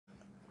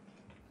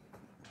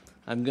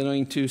I'm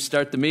going to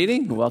start the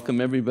meeting.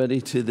 Welcome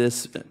everybody to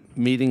this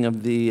meeting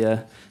of the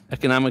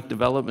Economic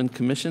Development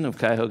Commission of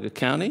Cuyahoga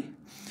County.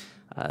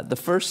 The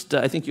first,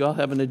 I think you all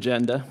have an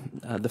agenda.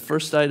 The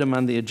first item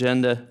on the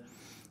agenda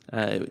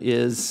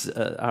is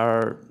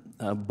our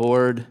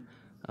board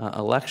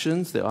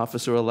elections, the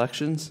officer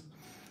elections,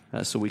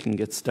 so we can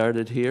get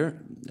started here.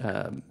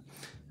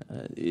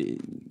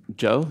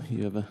 Joe,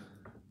 you have a...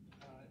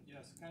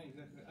 Yes, kind of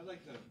exactly. I'd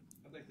like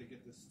to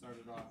get this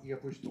started off. You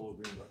got to push the little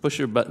green button. Push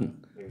your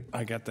button.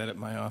 I got that at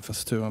my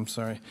office too. I'm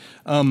sorry.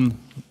 I'd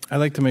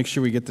like to make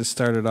sure we get this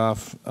started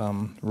off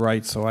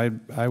right. So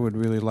I would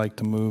really like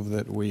to move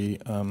that we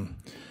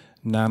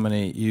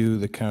nominate you,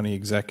 the county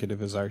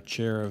executive, as our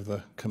chair of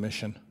the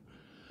commission.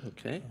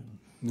 Okay.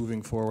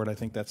 Moving forward, I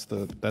think that's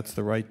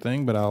the right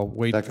thing. But I'll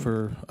wait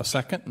for a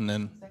second and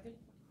then.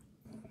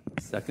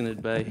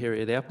 Seconded by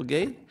Harriet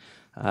Applegate.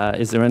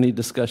 Is there any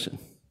discussion?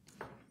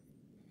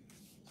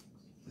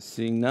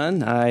 Seeing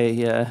none,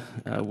 I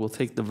will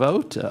take the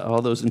vote.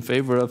 All those in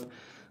favor of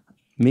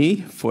me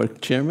for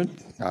chairman,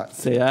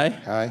 say aye.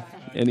 Aye.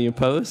 Any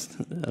opposed?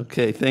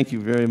 Okay, thank you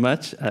very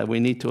much.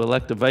 We need to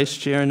elect a vice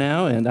chair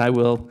now, and I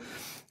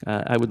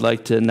would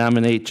like to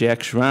nominate Jack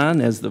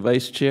Schron as the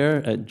vice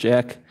chair.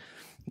 Jack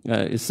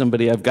is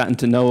somebody I've gotten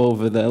to know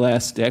over the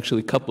last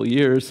actually couple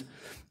years,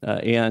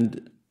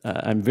 and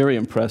I'm very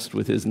impressed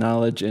with his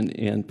knowledge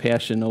and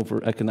passion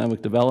over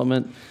economic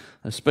development,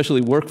 especially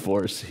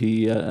workforce.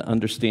 He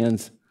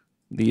understands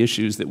the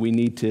issues that we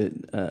need to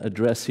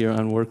address here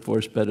on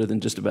workforce better than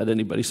just about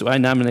anybody. So I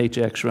nominate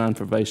Jack Schron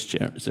for vice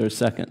chair. Is there a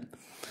second?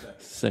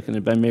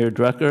 Seconded by Mayor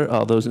Drucker.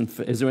 All those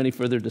is there any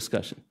further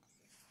discussion?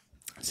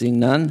 Seeing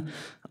none,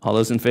 all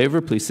those in favor,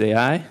 please say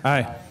aye.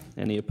 Aye.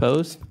 Any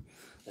opposed?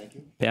 Thank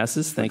you.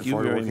 Passes. Thank you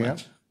forward to very working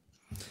much.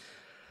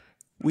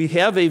 We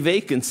have a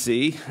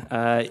vacancy,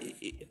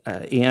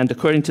 and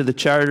according to the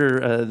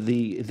charter,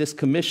 this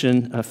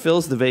commission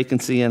fills the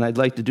vacancy, and I'd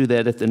like to do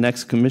that at the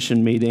next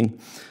commission meeting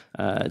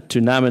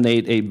to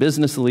nominate a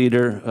business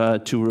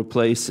leader to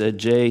replace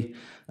Jay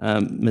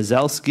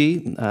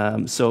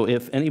Mizalski. So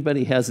if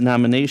anybody has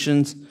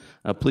nominations,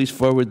 please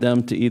forward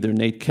them to either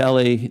Nate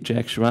Kelly,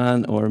 Jack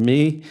Schron, or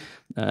me,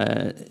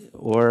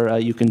 or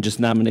you can just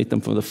nominate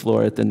them from the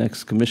floor at the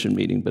next commission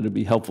meeting, but it'd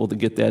be helpful to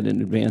get that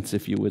in advance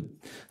if you would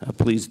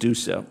please do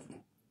so.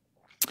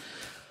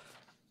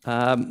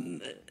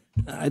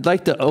 I'd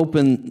like to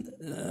open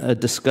a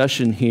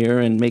discussion here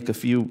and make a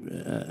few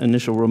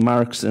initial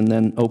remarks and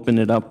then open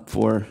it up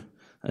for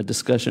a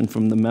discussion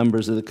from the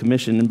members of the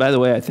commission. And by the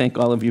way, I thank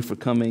all of you for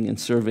coming and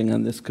serving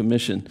on this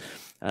commission.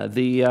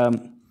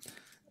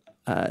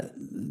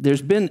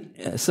 There's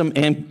been some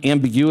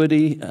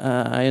ambiguity,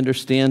 I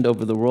understand,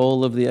 over the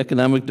role of the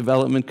Economic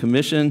Development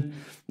Commission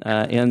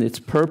and its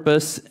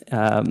purpose,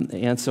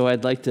 and so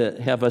I'd like to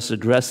have us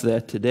address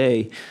that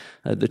today.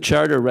 The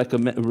charter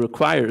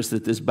requires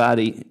that this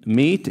body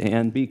meet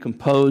and be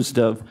composed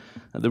of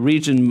the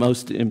region's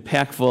most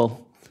impactful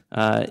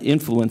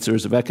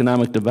influencers of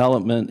economic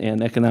development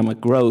and economic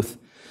growth.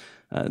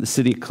 The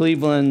city of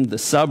Cleveland, the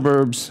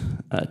suburbs,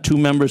 2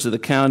 members of the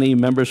county,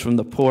 members from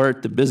the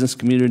port, the business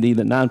community,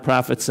 the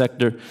nonprofit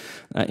sector,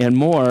 and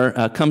more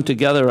come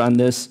together on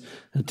this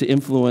to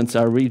influence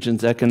our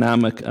region's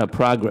economic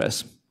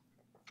progress.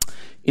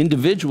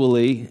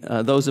 Individually,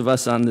 those of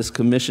us on this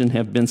commission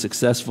have been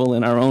successful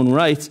in our own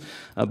rights,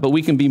 but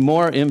we can be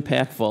more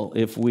impactful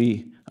if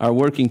we are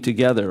working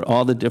together,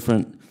 all the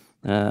different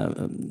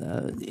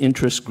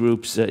interest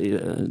groups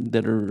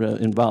that are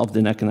involved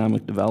in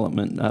economic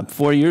development.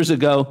 4 years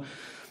ago,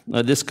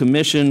 this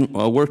commission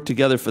worked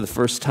together for the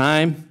first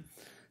time.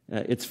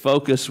 Its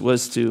focus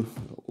was to,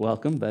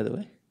 welcome, by the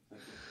way.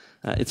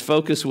 Its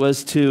focus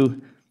was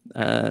to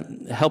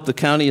help the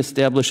county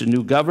establish a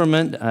new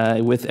government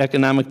with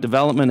economic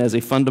development as a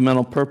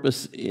fundamental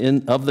purpose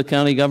of the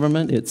county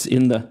government. It's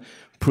in the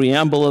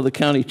preamble of the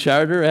county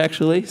charter,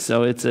 actually,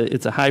 so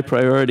it's a high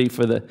priority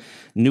for the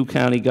new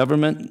county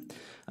government.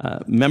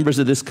 Members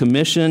of this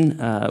commission,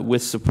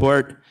 with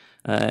support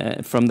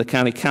from the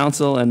county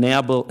council,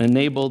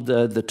 enabled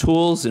the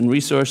tools and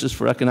resources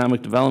for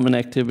economic development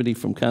activity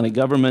from county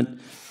government.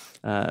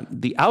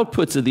 The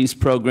outputs of these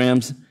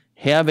programs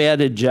have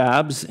added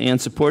jobs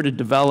and supported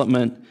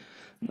development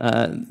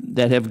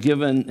that have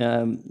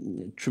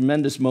given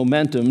tremendous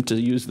momentum, to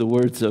use the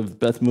words of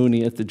Beth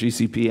Mooney at the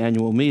GCP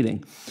annual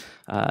meeting.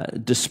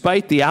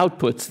 Despite the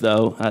outputs,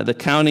 though, the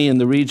county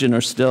and the region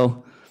are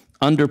still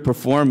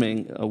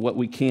underperforming what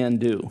we can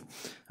do.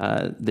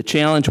 The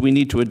challenge we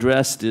need to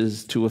address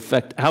is to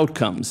affect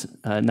outcomes,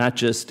 not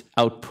just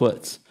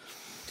outputs.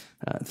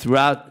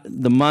 Throughout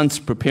the months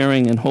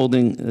preparing and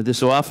holding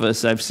this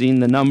office, I've seen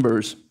the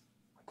numbers.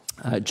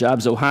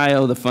 Jobs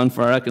Ohio, the Fund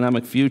for Our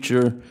Economic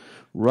Future,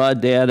 raw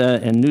data,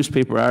 and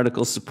newspaper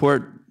articles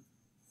support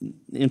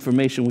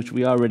information which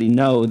we already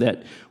know,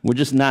 that we're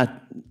just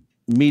not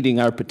meeting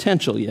our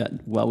potential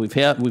yet. While we've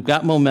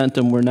got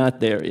momentum, we're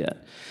not there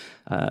yet.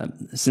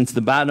 Since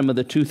the bottom of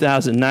the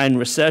 2009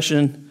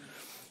 recession,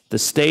 the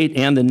state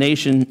and the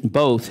nation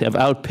both have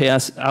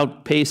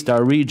outpaced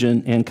our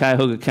region and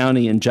Cuyahoga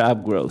County in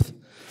job growth.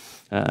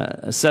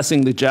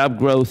 assessing the job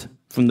growth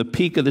from the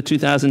peak of the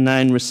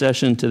 2009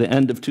 recession to the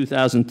end of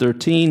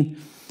 2013,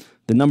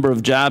 the number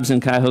of jobs in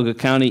Cuyahoga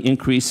County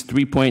increased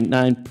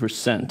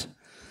 3.9%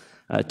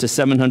 to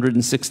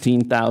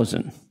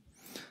 716,000.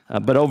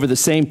 But over the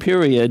same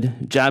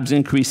period, jobs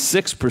increased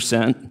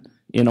 6%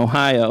 in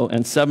Ohio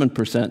and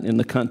 7% in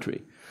the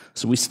country.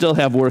 So we still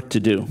have work to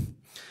do.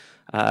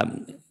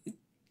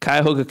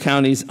 Cuyahoga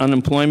County's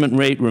unemployment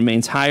rate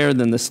remains higher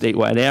than the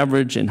statewide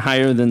average and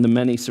higher than the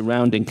many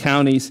surrounding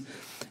counties.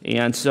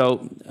 And so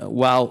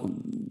while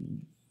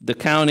the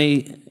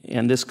county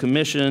and this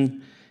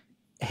commission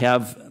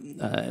have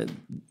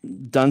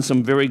done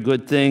some very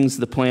good things,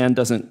 the plan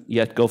doesn't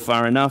yet go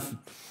far enough,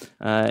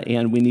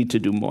 and we need to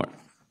do more.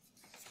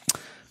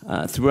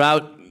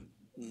 Throughout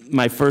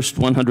my first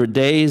 100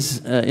 days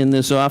in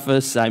this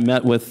office, I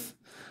met with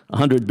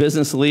 100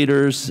 business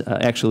leaders,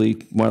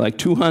 actually more like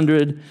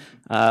 200,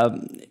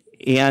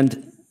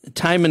 and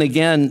time and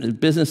again,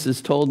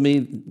 businesses told me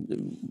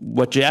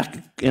what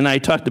Jack and I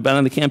talked about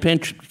on the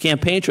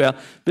campaign trail.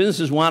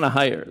 Businesses want to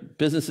hire.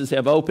 Businesses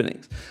have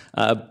openings,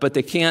 but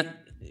they can't,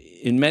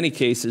 in many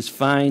cases,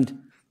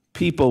 find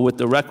people with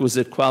the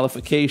requisite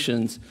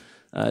qualifications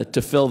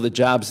to fill the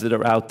jobs that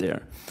are out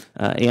there.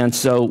 And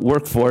so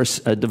workforce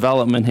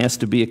development has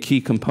to be a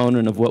key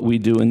component of what we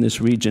do in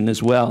this region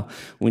as well.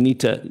 We need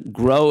to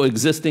grow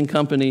existing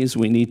companies.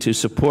 We need to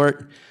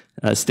support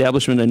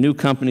establishment of new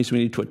companies. We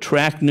need to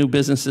attract new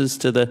businesses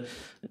to the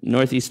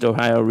Northeast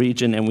Ohio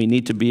region, and we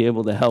need to be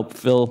able to help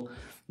fill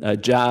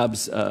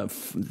jobs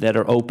that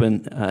are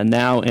open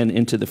now and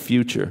into the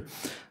future.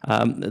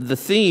 The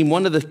theme,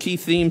 one of the key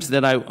themes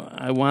that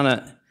I want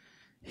to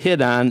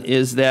hit on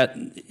is that,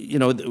 you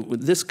know,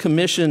 this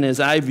commission, as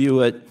I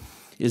view it,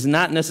 is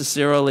not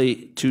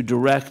necessarily to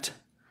direct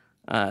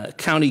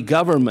county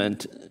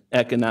government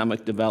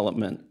economic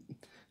development.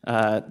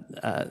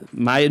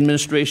 My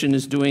administration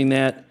is doing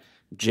that.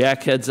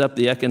 Jack heads up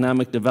the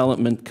Economic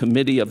Development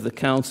Committee of the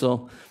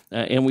Council,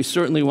 and we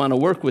certainly want to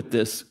work with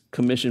this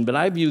commission, but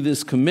I view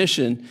this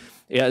commission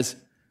as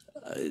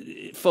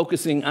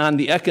focusing on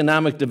the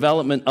economic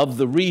development of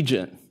the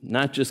region,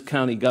 not just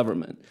county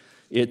government.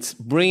 It's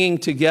bringing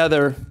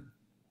together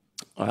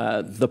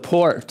the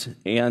port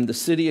and the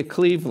city of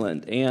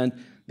Cleveland and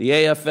the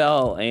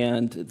AFL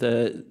and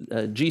the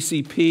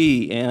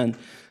GCP and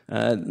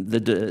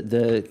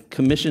the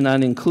Commission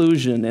on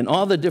Inclusion and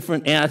all the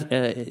different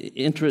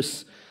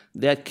interests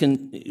that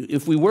can,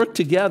 if we work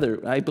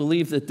together, I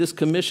believe that this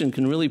commission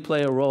can really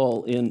play a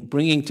role in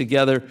bringing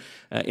together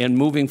and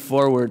moving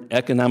forward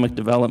economic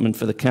development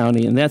for the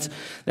county, and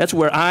that's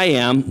where I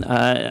am.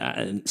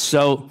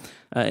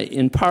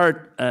 In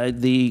part,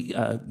 the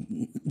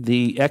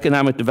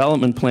economic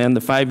development plan,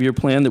 the 5-year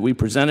plan that we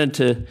presented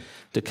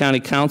to County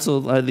Council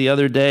the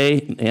other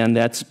day, and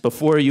that's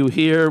before you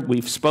here.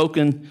 We've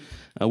spoken,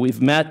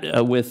 we've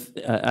met with,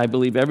 I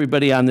believe,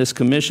 everybody on this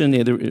commission,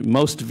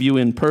 most of you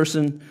in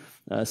person,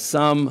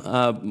 some,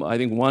 I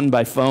think one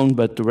by phone,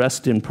 but the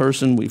rest in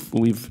person.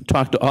 We've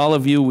talked to all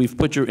of you. We've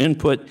put your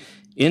input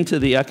into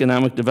the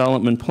economic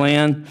development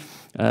plan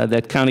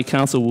that County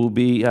Council will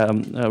be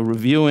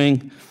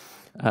reviewing.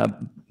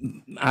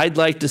 I'd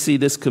like to see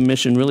this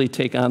commission really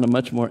take on a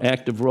much more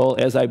active role,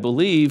 as I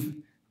believe,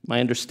 my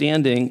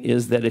understanding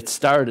is that it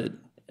started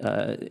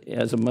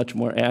as a much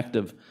more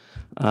active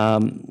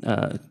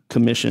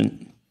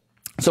commission.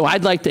 So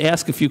I'd like to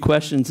ask a few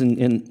questions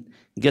and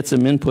get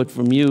some input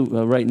from you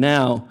right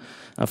now.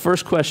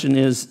 First question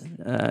is,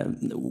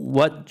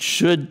 what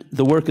should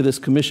the work of this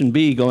commission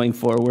be going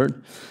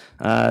forward?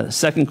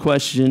 Second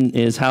question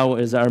is, how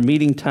is our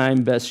meeting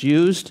time best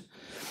used?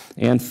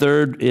 And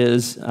third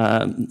is,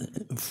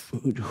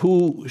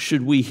 who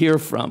should we hear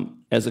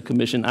from as a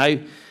commission?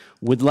 I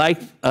would like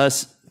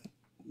us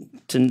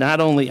to not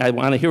only, I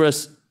want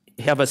to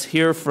have us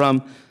hear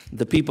from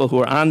the people who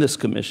are on this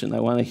commission. I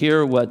want to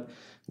hear what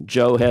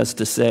Joe has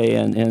to say,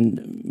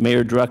 and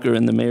Mayor Drucker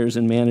and the mayors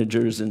and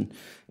managers and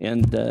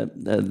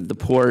the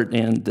port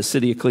and the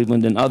city of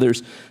Cleveland and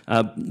others.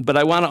 But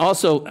I want to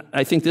also,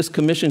 I think this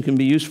commission can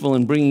be useful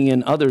in bringing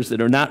in others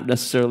that are not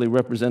necessarily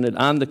represented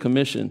on the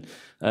commission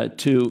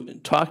to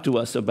talk to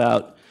us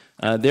about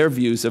their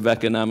views of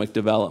economic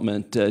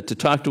development, to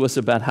talk to us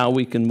about how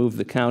we can move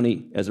the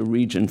county as a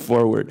region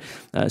forward.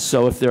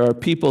 So if there are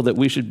people that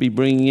we should be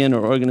bringing in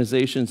or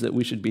organizations that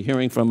we should be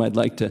hearing from, I'd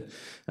like to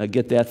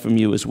get that from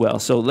you as well.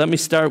 So let me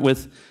start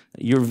with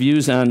your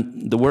views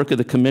on the work of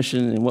the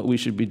commission and what we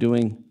should be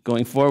doing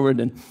going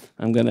forward, and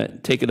I'm going to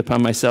take it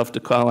upon myself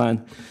to call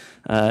on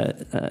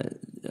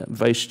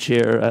Vice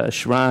Chair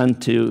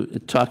Schron to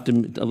talk to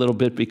me a little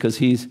bit, because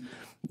he's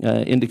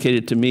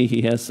indicated to me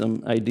he has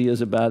some ideas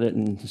about it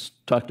and has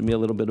talked to me a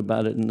little bit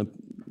about it in the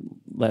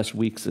last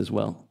weeks as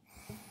well.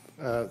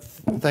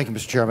 Thank you,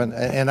 Mr. Chairman.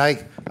 And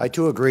I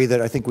too agree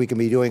that I think we can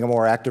be doing a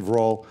more active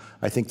role.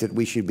 I think that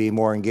we should be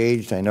more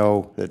engaged. I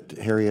know that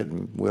Harriet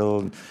and Will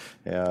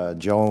and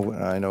Joe,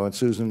 I know, and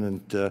Susan,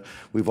 and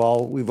we've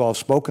all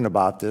spoken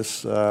about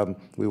this.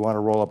 We want to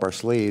roll up our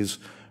sleeves.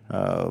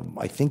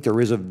 I think there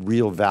is a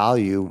real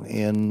value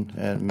in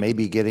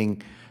maybe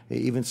getting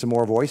even some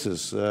more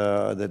voices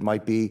that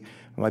might be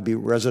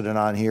resident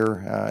on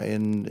here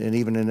in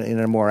even in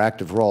a more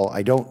active role.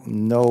 I don't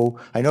know.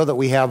 I know that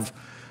we have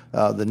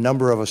the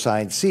number of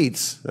assigned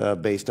seats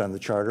based on the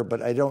charter,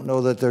 but I don't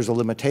know that there's a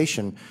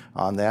limitation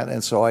on that,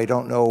 and so I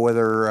don't know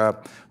whether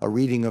a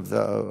reading of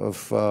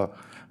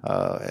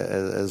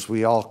as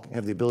we all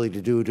have the ability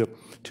to do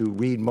to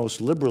read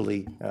most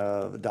liberally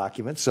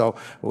documents. So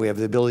we have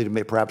the ability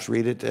to perhaps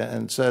read it,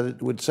 and so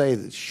it would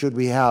say, should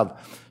we have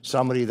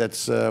somebody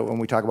that's, when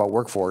we talk about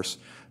workforce,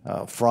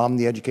 from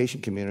the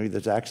education community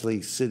that's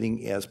actually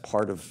sitting as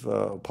part of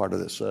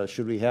this?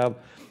 Should we have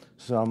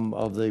some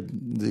of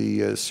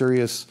the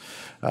serious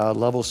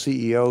level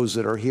CEOs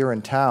that are here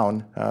in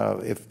town?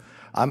 If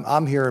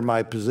I'm here in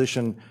my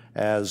position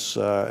as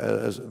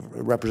a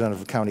representative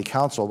of county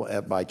council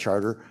by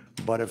charter,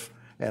 but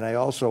and I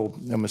also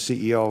am a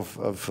CEO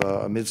of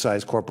a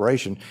mid-sized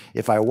corporation.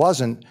 If I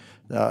wasn't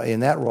in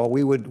that role,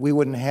 we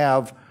wouldn't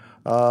have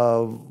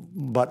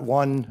but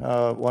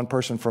one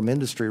person from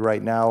industry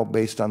right now,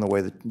 based on the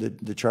way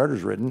the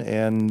charter's written.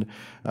 And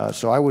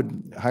so I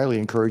would highly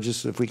encourage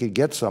us if we could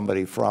get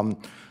somebody from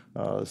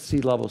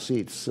C-level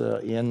seats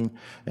in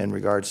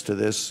regards to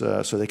this,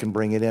 so they can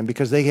bring it in,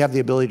 because they have the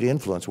ability to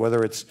influence,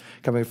 whether it's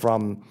coming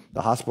from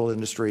the hospital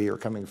industry or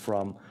coming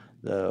from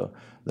the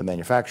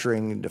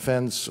manufacturing,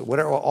 defense,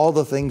 whatever, all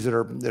the things that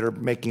are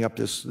making up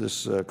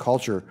this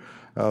culture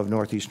of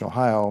Northeastern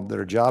Ohio that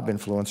are job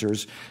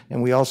influencers.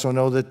 And we also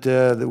know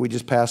that we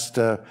just passed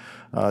the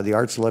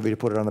arts levy to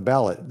put it on the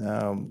ballot.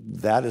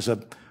 That is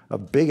a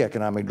big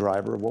economic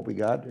driver of what we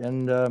got.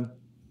 And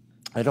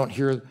I don't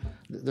hear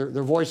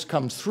their voice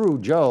comes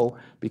through, Joe,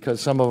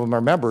 because some of them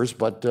are members,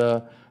 but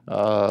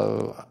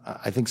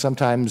I think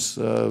sometimes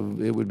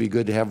it would be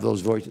good to have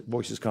those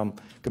voices come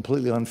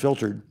completely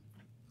unfiltered.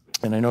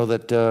 And I know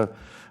that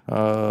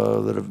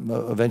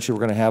eventually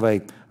we're going to have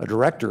a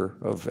director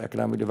of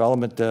economic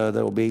development that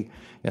will be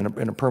in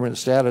a permanent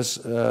status.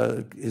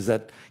 Is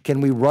that,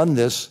 can we run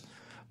this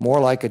more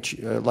like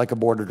a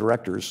board of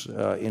directors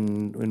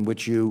in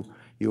which you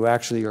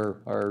actually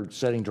are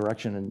setting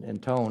direction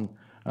and tone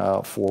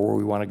for where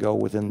we want to go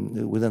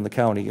within the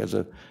county as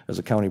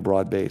a county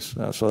broad base.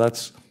 So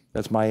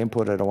that's my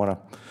input. I don't want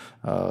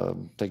to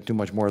take too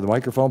much more of the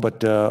microphone,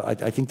 but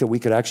I think that we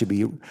could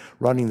actually be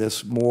running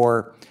this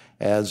more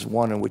as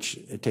one in which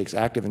it takes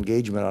active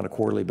engagement on a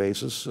quarterly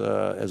basis,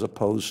 as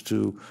opposed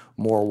to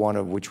more one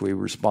of which we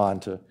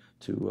respond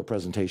to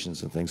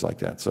presentations and things like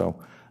that. So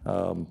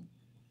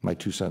my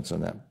 2 cents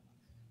on that.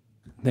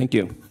 Thank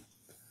you.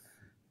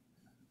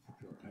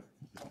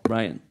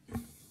 Brian.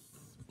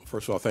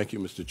 First of all, thank you,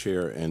 Mr.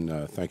 Chair,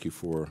 and thank you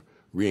for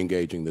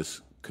re-engaging this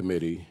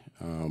committee.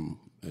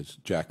 As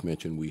Jack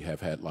mentioned, we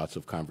have had lots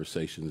of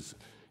conversations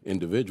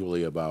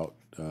individually about,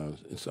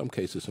 in some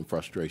cases, some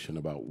frustration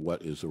about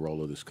what is the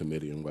role of this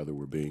committee and whether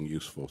we're being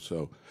useful.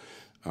 So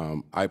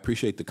I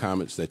appreciate the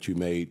comments that you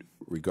made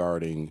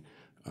regarding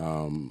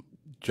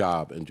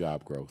job and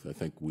job growth. I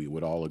think we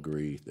would all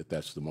agree that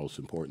that's the most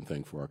important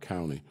thing for our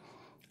county.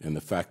 And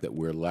the fact that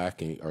we're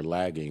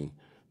lagging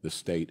the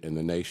state and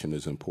the nation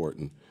is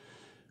important.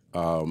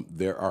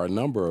 There are a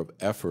number of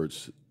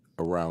efforts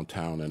around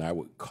town, and I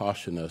would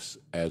caution us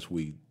as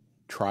we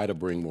try to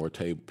bring more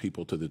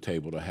people to the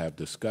table to have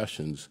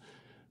discussions,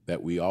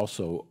 that we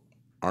also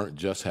aren't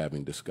just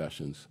having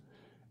discussions,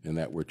 and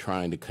that we're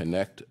trying to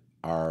connect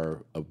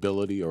our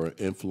ability or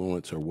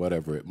influence or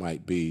whatever it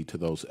might be to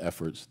those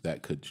efforts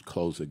that could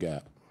close the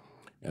gap.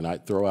 And I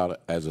throw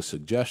out as a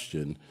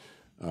suggestion,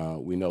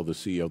 we know the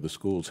CEO of the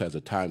schools has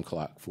a time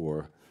clock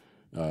for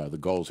the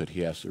goals that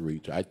he has to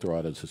reach. I throw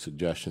out as a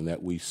suggestion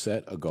that we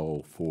set a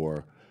goal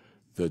for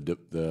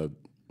the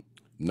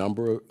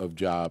number of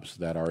jobs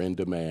that are in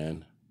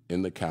demand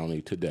in the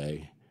county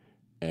today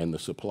and the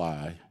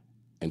supply,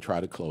 and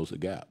try to close the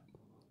gap.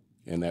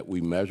 And that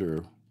we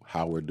measure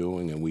how we're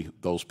doing, and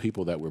those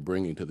people that we're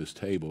bringing to this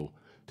table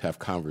to have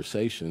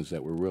conversations,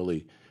 that we're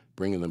really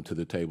bringing them to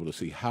the table to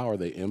see how are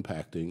they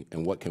impacting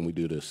and what can we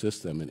do to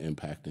assist them in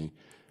impacting,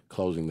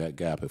 closing that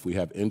gap. If we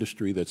have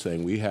industry that's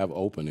saying we have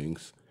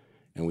openings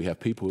and we have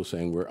people who are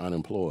saying we're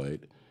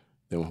unemployed,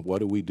 then what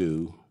do we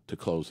do to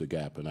close the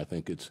gap? And I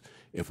think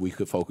if we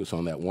could focus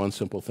on that one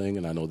simple thing,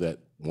 and I know that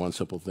one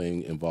simple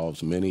thing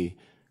involves many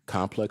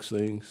complex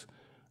things,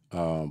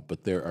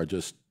 but there are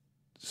just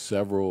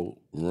several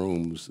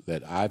rooms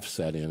that I've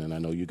sat in, and I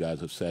know you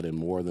guys have sat in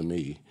more than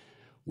me,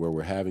 where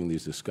we're having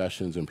these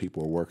discussions and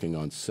people are working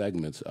on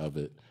segments of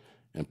it,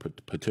 and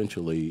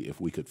potentially if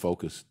we could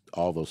focus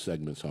all those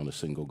segments on a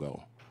single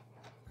goal.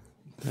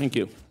 Thank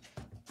you.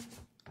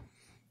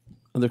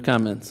 Other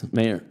comments?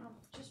 Mayor.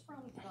 Just from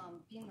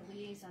being a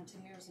liaison to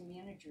mayors and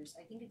managers,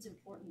 I think it's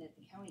important that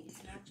the county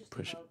is not just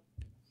about,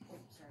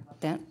 sorry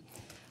about that.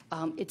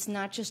 It's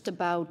not just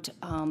about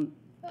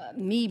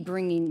me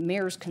bringing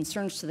mayors'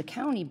 concerns to the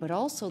county, but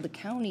also the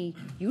county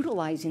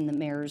utilizing the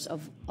mayors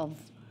of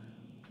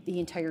the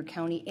entire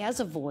county as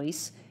a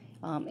voice,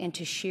 and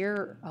to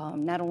share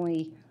not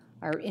only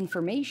our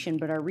information,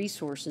 but our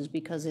resources,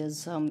 because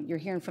as you're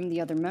hearing from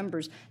the other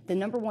members, the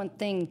number one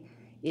thing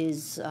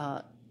is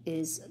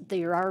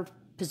there are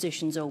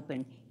positions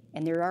open,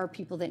 and there are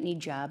people that need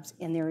jobs,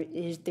 and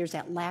there's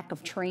that lack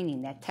of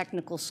training, that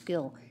technical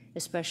skill,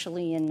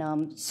 especially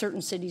in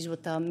certain cities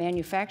with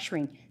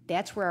manufacturing.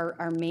 That's where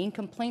our main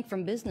complaint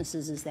from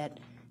businesses is that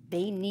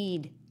they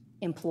need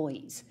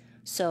employees.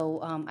 So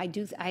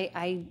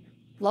I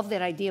love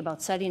that idea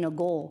about setting a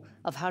goal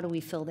of how do we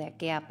fill that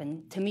gap,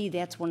 and to me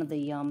that's one of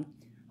the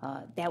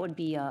that would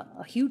be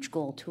a huge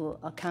goal to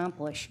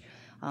accomplish.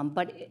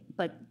 But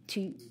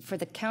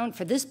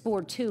for this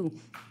board too,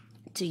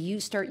 to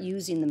start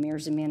using the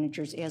mayors and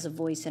managers as a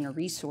voice and a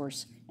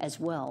resource as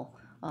well,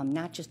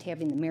 not just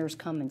having the mayors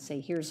come and say,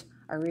 here's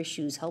our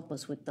issues, help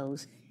us with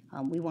those.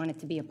 We want it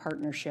to be a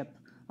partnership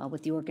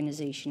with the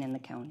organization and the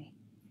county.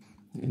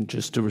 And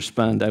just to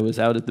respond, I was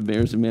out at the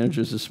mayors and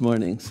managers this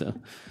morning, so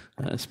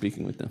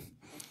speaking with them.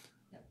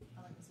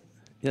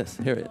 Yes,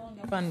 Harriet.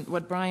 On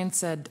what Brian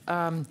said,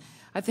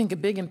 I think a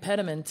big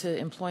impediment to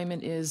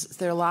employment is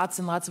there are lots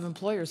and lots of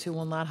employers who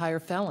will not hire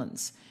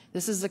felons.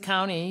 This is a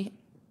county,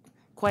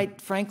 quite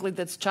frankly,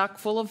 that's chock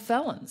full of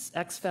felons,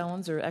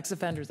 ex-felons or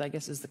ex-offenders, I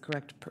guess is the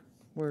correct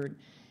word.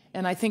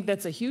 And I think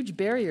that's a huge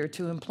barrier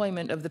to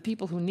employment of the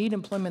people who need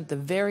employment the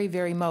very,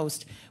 very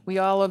most. We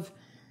all have,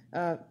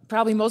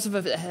 probably most of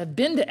us have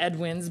been to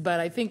Edwin's, but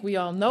I think we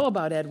all know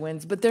about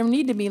Edwin's, but there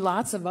need to be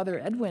lots of other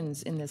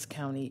Edwin's in this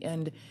county.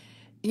 And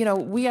you know,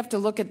 we have to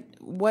look at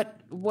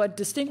what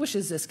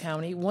distinguishes this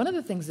county. One of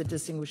the things that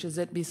distinguishes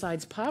it,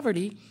 besides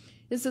poverty,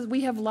 is that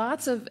we have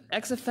lots of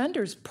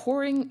ex-offenders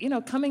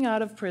coming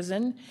out of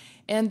prison,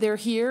 and they're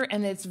here,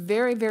 and it's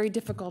very, very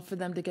difficult for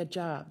them to get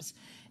jobs.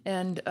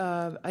 And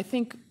I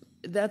think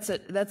that's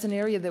an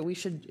area that we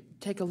should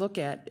take a look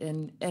at.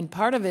 And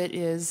part of it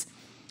is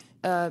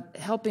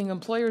helping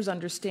employers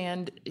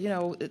understand, you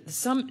know,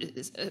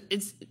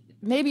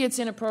 maybe it's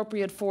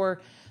inappropriate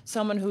for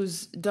someone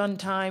who's done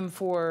time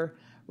for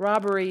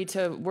robbery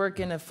to work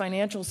in a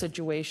financial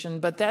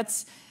situation, but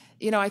that's,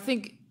 you know, I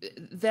think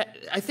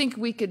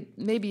we could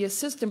maybe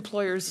assist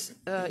employers.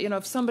 You know,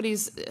 if somebody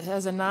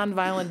has a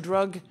nonviolent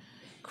drug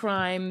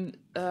crime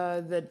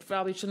that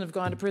probably shouldn't have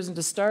gone to prison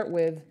to start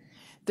with,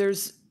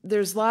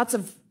 there's lots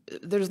of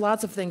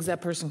things that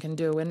person can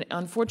do, and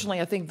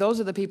unfortunately, I think those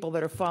are the people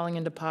that are falling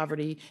into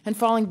poverty and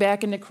falling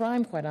back into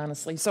crime, quite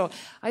honestly. So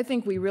I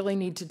think we really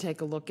need to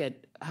take a look at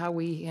how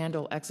we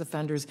handle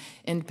ex-offenders,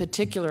 in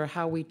particular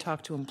how we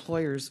talk to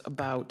employers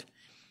about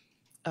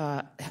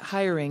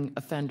hiring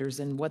offenders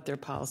and what their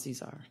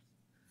policies are.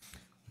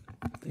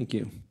 Thank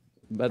you.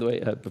 By the way,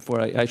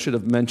 before I should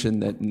have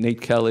mentioned that Nate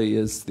Kelly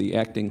is the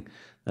acting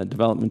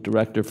development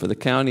director for the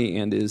county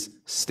and is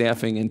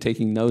staffing and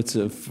taking notes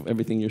of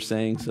everything you're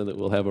saying so that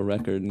we'll have a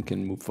record and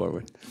can move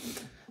forward.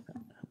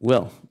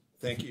 Will.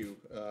 Thank you,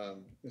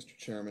 Mr.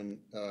 Chairman.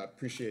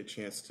 Appreciate a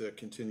chance to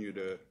continue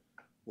to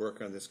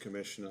work on this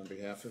commission on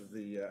behalf of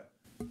the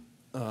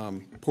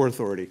Port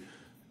Authority,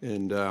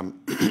 and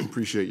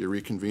appreciate you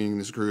reconvening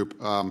this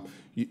group.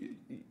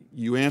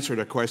 You answered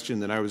a question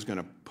that I was going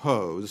to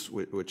pose,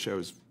 which I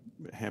was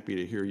happy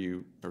to hear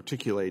you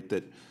articulate,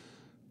 that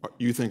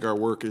you think our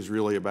work is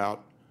really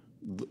about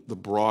the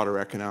broader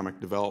economic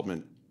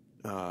development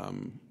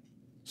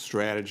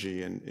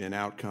strategy and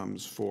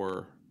outcomes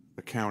for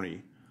the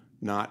county,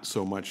 not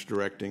so much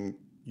directing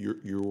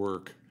your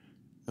work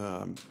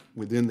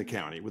within the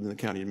county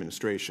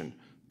administration,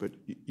 but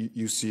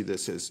you see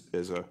this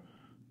as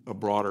a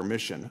broader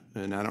mission.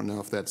 And I don't know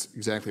if that's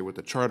exactly what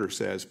the charter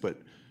says, but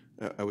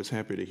I was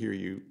happy to hear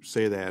you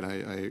say that.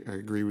 I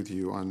agree with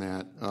you on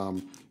that.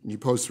 You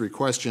posed 3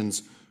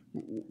 questions.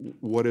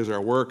 What is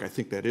our work? I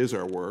think that is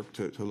our work,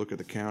 to look at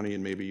the county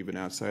and maybe even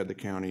outside the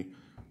county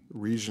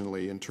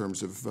regionally in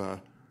terms of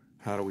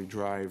how do we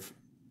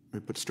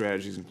put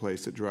strategies in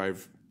place that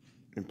drive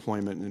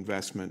employment and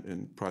investment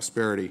and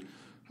prosperity.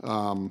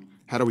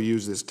 How do we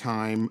use this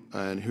time,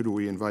 and who do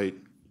we invite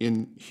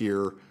in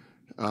here?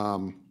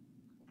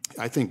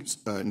 I think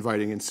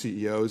inviting in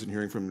CEOs and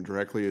hearing from them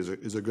directly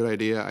is a good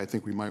idea. I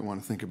think we might want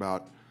to think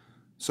about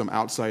some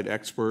outside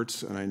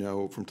experts, and I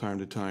know from time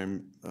to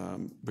time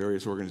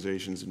various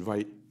organizations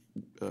invite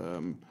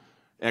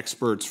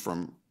experts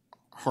from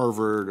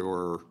Harvard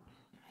or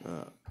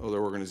other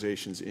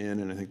organizations in,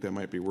 and I think that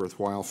might be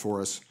worthwhile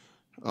for us.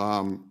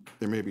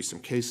 There may be some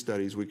case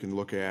studies we can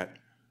look at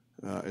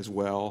as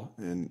well,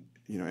 and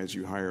you know, as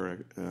you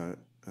hire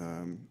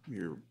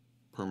your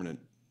permanent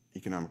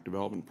economic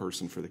development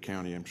person for the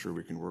county, I'm sure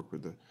we can work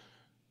with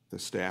the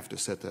staff to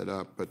set that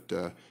up.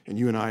 But and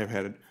you and I have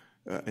had,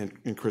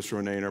 and Chris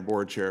Ronay, our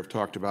board chair, have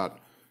talked about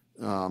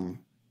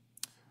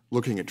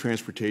looking at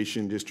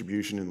transportation,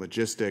 distribution, and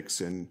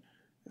logistics, and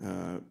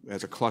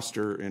as a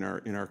cluster in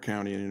our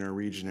county and in our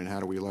region, and how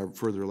do we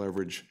further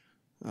leverage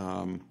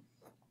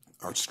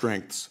our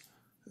strengths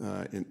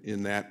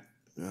in that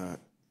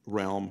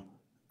realm.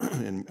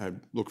 And I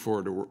look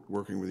forward to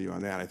working with you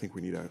on that. I think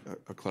we need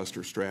a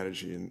cluster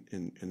strategy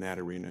in that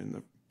arena, and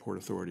the Port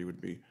Authority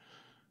would be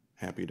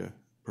happy to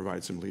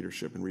provide some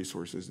leadership and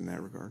resources in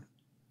that regard.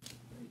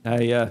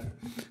 I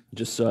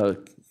just saw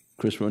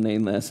Chris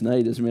Ronayne last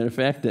night, as a matter of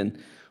fact, and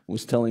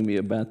was telling me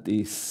about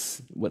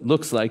what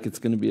looks like it's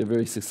going to be a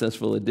very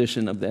successful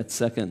edition of that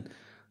second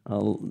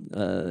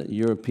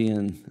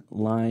European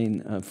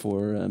line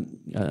for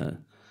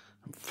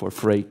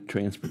freight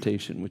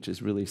transportation, which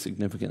is really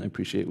significant. I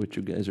appreciate what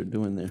you guys are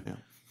doing there. Yeah,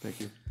 thank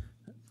you.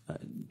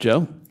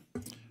 Joe?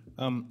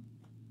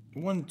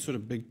 One sort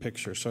of big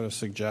picture sort of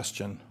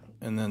suggestion,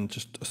 and then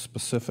just a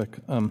specific.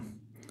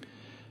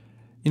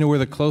 We're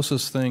the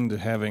closest thing to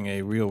having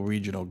a real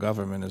regional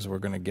government as we're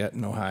going to get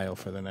in Ohio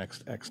for the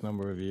next X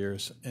number of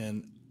years.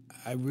 And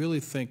I really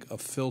think a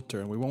filter,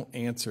 and we won't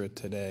answer it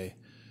today,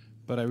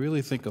 but I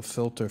really think a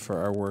filter for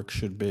our work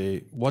should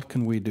be, what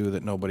can we do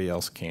that nobody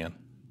else can?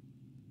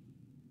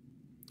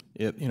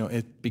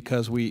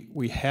 Because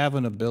we have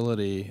an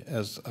ability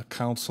as a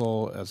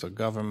council, as a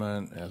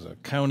government, as a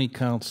county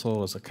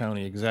council, as a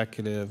county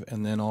executive,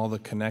 and then all the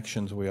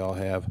connections we all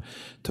have,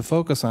 to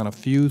focus on a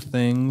few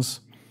things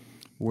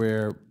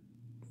where,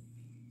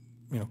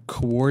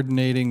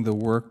 coordinating the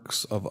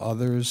works of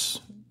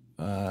others,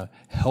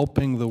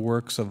 helping the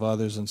works of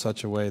others in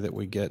such a way that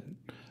we get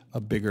a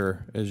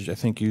bigger, as I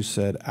think you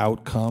said,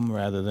 outcome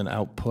rather than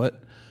output,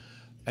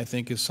 I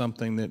think is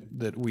something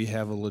that we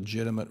have a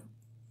legitimate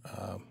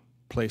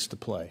place to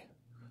play.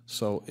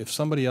 So if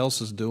somebody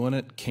else is doing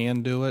it,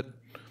 can do it,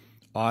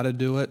 ought to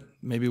do it,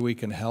 maybe we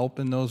can help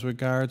in those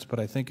regards. But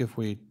I think if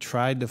we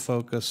tried to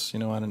focus,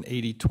 on an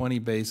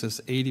 80-20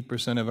 basis,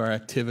 80% of our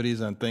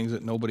activities on things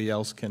that nobody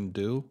else can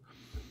do,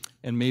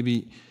 and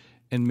maybe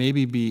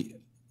be,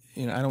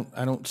 I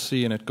don't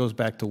see, and it goes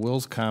back to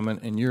Will's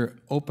comment and your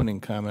opening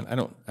comment,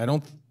 I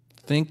don't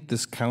think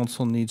this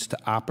council needs to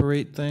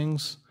operate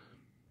things,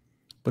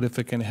 but if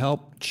it can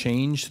help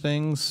change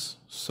things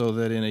so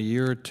that in a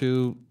year or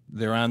two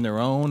they're on their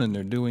own and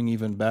they're doing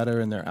even better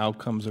and their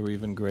outcomes are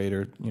even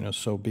greater,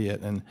 so be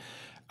it. And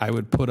I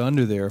would put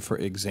under there, for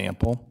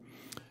example,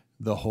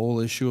 the whole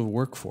issue of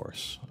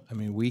workforce. I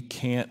mean, we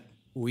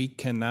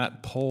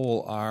cannot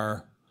poll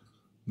our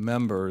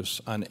members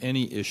on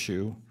any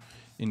issue,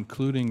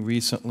 including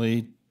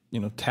recently,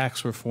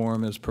 tax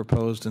reform is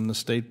proposed in the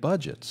state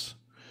budgets,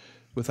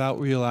 without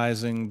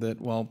realizing that,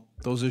 well,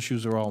 those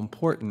issues are all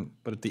important,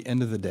 but at the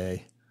end of the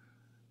day,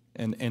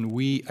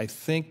 I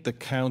think the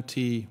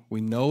county, we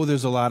know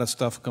there's a lot of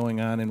stuff going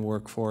on in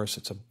workforce.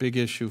 It's a big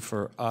issue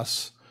for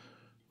us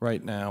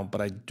right now,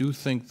 but I do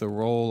think the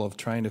role of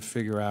trying to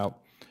figure out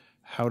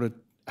how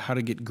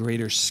to get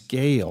greater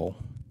scale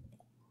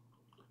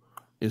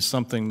is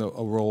something, a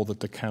role that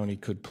the county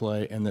could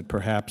play and that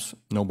perhaps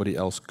nobody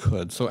else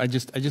could. So I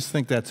just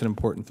think that's an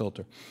important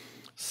filter.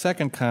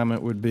 Second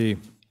comment would be,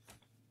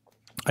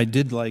 I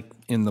did like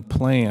in the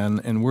plan,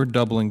 and we're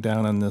doubling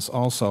down on this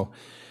also,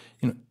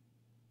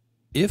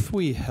 if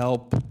we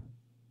help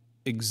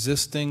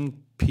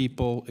existing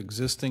people,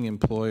 existing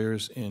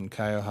employers in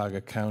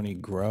Cuyahoga County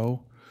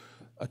grow,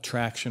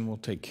 attraction will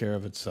take care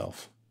of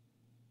itself.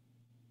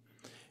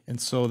 And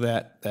so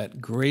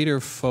that greater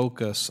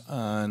focus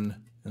on,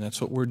 and that's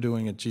what we're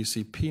doing at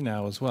GCP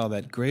now as well,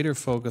 that greater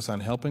focus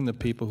on helping the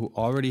people who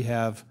already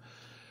have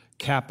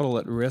capital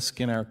at risk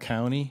in our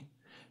county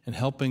and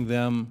helping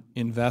them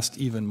invest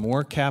even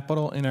more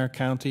capital in our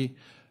county,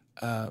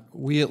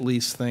 we at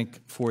least think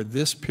for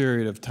this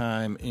period of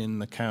time in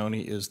the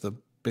county is the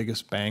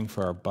biggest bang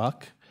for our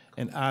buck.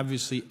 And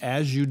obviously,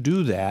 as you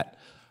do that,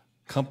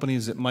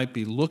 companies that might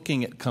be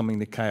looking at coming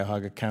to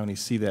Cuyahoga County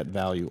see that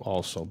value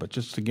also. But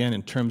just again,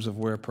 in terms of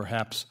where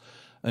perhaps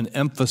an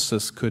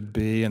emphasis could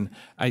be, and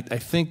I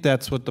think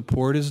that's what the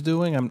port is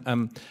doing.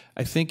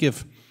 I think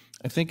if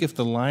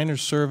the liner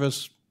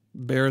service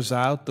bears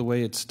out the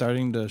way it's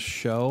starting to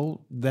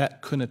show,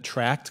 that could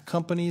attract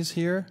companies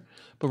here.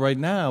 But right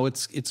now,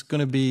 it's going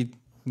to be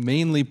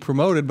mainly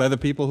promoted by the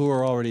people who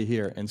are already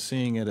here and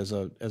seeing it as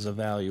a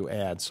value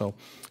add. So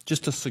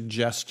just a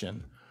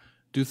suggestion.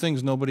 Do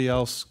things nobody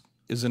else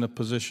is in a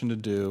position to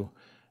do,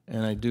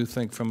 and I do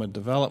think from a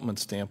development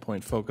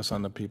standpoint, focus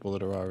on the people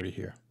that are already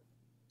here.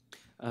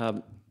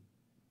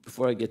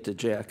 Before I get to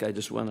Jack, I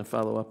just want to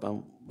follow up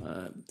on,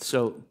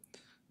 so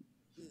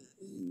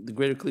the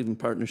Greater Cleveland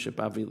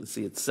Partnership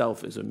obviously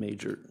itself is a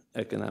major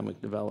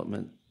economic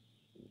development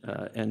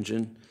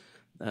engine,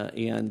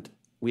 and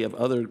we have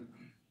other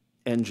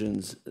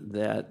engines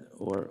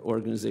or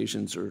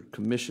organizations or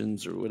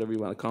commissions or whatever you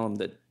want to call them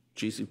that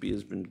GCP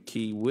has been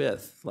key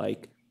with,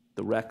 like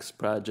the REX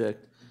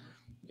project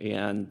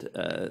and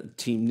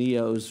Team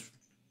NEO's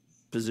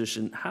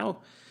position. How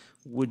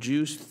would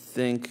you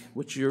think,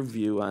 what's your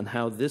view on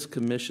how this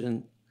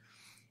commission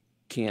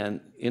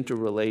can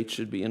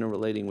should be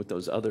interrelating with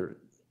those other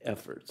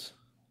efforts?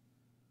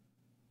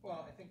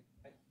 Well,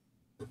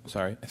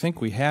 I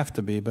think we have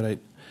to be, but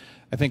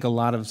I think a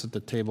lot of us at the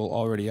table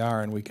already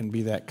are, and we can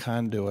be that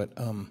conduit.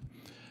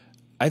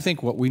 I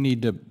think what we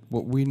need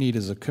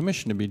as a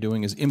commission to be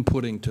doing is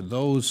inputting to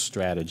those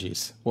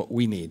strategies what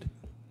we need.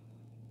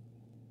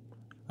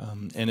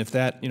 And if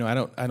that,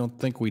 I don't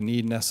think we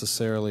need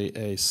necessarily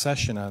a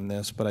session on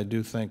this, but I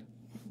do think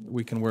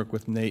we can work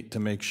with Nate to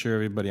make sure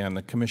everybody on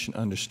the commission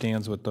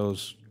understands what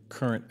those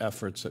current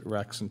efforts at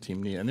Rex and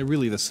Team NEO, and they're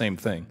really the same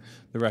thing.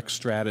 The Rex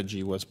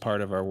strategy was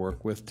part of our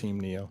work with Team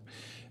NEO.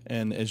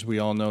 And as we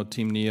all know,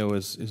 Team NEO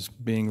is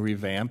being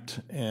revamped,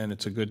 and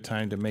it's a good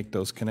time to make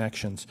those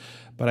connections.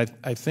 But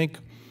I think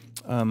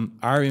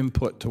our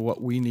input to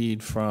what we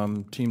need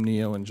from Team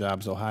NEO and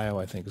Jobs Ohio,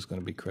 I think, is going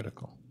to be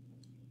critical.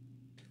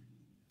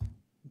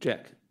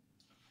 Jack.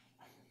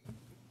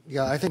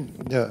 Yeah, I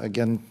think,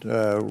 again,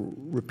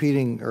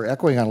 repeating or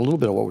echoing on a little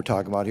bit of what we're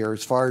talking about here,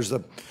 as far as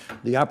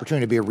the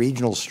opportunity to be a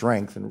regional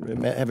strength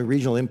and having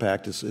regional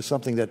impact is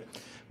something that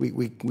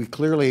we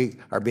clearly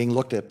are being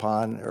looked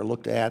upon or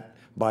looked at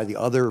by the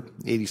other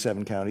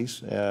 87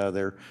 counties.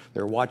 They're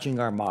watching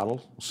our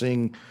model,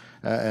 seeing,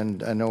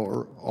 and I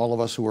know all of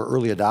us who were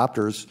early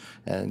adopters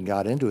and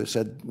got into it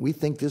said, we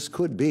think this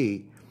could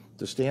be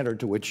the standard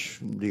to which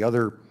the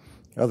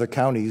other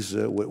counties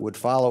would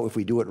follow if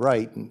we do it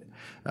right.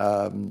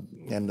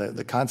 And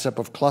the concept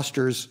of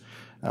clusters,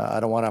 I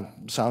don't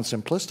want to sound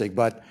simplistic,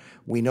 but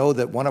we know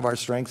that one of our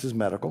strengths is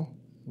medical.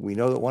 We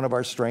know that one of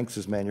our strengths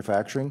is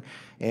manufacturing.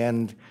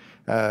 And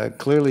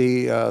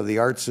clearly the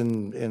arts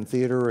and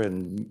theater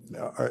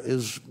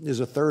is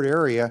a third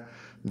area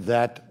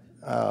that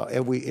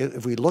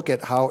if we look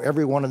at how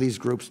every one of these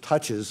groups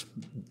touches,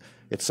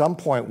 at some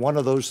point one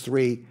of those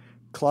three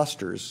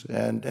clusters,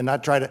 and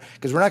not try to,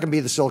 because we're not going to be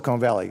the Silicon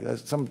Valley.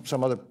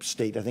 Some other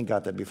state, I think,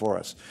 got that before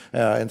us.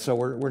 And so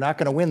we're not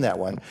going to win that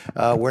one.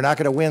 We're not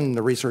going to win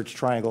the research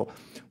triangle.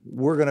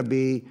 We're going to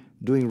be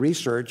doing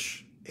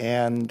research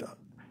and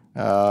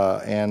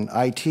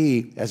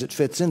IT as it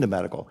fits into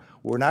medical.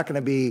 We're not going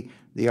to be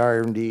the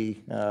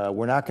R&D.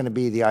 We're not going to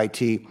be the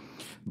IT,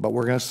 but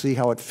we're going to see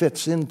how it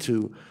fits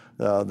into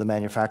the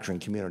manufacturing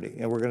community.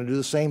 And we're going to do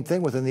the same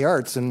thing within the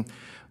arts. And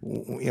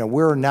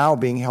we're now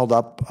being held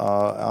up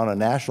on a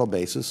national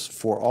basis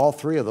for all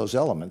three of those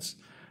elements.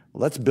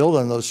 Let's build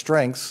on those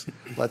strengths.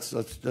 Let's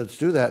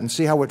do that and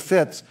see how it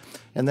fits.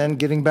 And then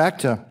getting back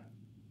to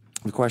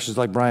the questions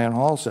like Brian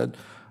Hall said,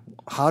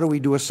 how do we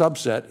do a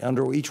subset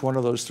under each one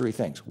of those three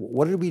things?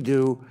 What do we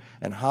do,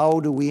 and how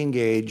do we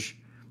engage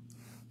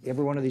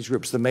every one of these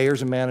groups, the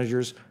mayors and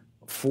managers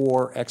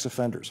for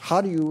ex-offenders? How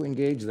do you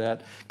engage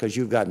that? Because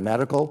you've got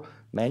medical,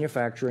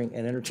 manufacturing,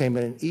 and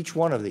entertainment in each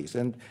one of these,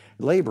 and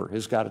labor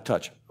has got to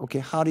touch. Okay,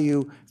 how do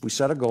you, if we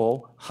set a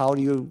goal, how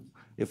do you,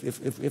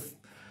 if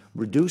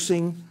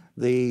reducing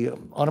the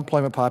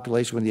unemployment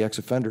population with the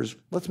ex-offenders,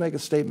 let's make a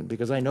statement,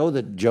 because I know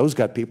that Joe's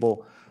got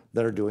people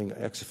that are doing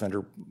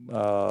ex-offender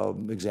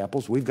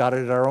examples. We've got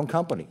it at our own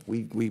company.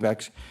 We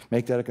actually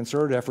make that a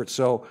concerted effort.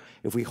 So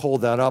if we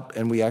hold that up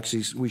and we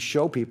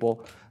show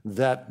people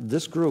that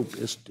this group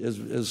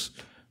is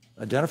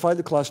identify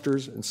the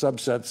clusters and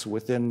subsets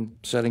within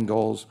setting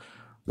goals,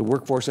 the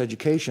workforce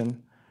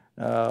education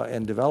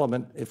and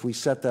development, if we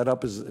set that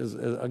up as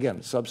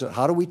again, subset,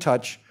 how do we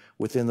touch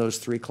within those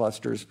three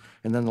clusters?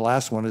 And then the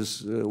last one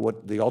is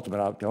what the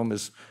ultimate outcome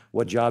is,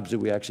 what jobs do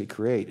we actually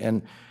create?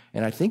 And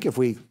I think if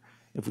we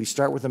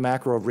start with the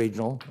macro of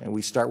regional and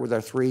we start with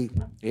our three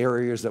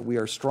areas that we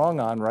are strong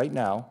on right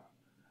now,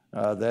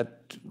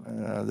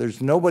 there's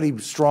nobody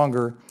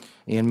stronger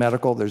in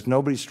medical, there's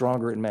nobody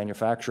stronger in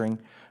manufacturing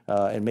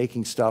and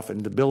making stuff,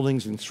 and the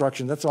buildings,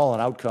 construction, that's all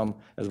an outcome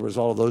as a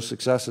result of those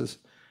successes.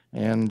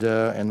 And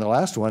the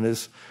last one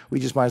is we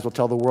just might as well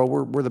tell the world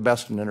we're the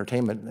best in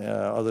entertainment,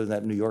 other than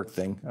that New York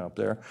thing up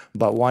there.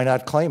 But why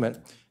not claim it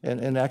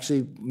and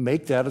actually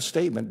make that a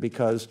statement,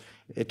 because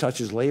it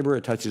touches labor,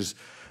 it touches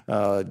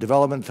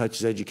development,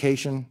 touches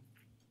education.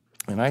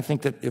 And I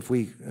think that if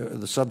we,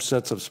 the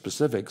subsets of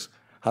specifics,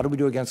 how do we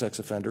do against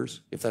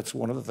ex-offenders, if that's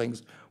one of the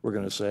things we're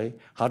going to say?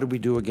 How do we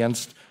do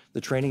against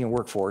the training and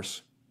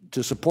workforce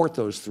to support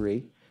those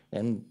three?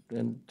 And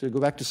to go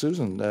back to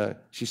Susan,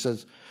 she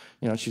says,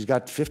 she's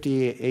got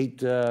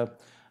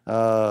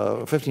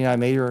 59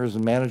 mayors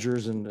and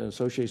managers and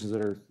associations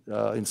that are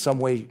in some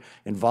way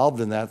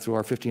involved in that through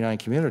our 59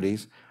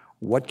 communities.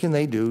 What can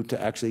they do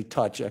to actually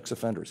touch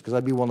ex-offenders? Because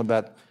I'd be willing to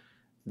bet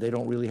they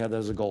don't really have that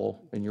as a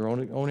goal in your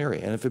own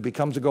area. And if it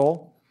becomes a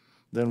goal,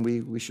 then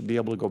we should be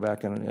able to go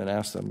back and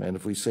ask them. And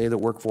if we say that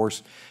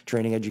workforce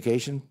training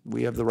education,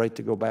 we have the right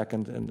to go back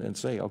and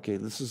say, okay,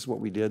 this is what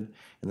we did,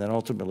 and then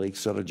ultimately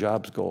set a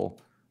jobs goal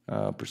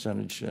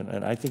percentage.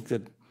 And I think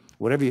that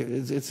whatever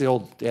it's the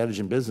old adage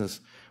in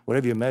business,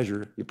 whatever you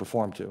measure, you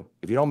perform to.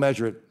 If you don't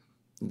measure it,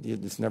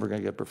 it's never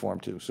going to get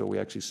performed to. So we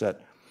actually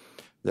set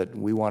that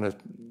we want to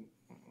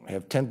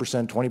have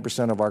 10%,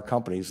 20% of our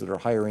companies that are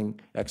hiring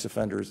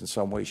ex-offenders in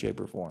some way, shape,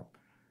 or form,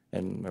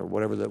 and or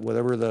whatever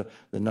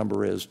the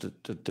number is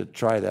to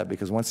try that.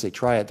 Because once they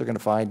try it, they're going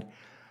to find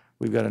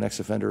we've got an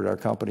ex-offender at our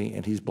company,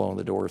 and he's blowing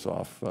the doors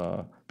off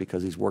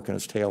because he's working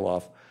his tail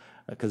off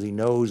because he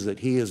knows that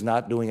he is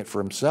not doing it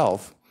for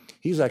himself.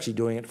 He's actually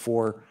doing it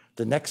for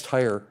the next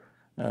hire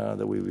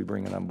that we will be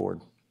bringing on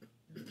board.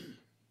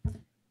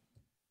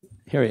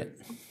 Harriet.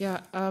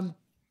 Yeah, I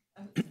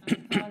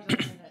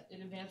apologize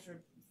in advance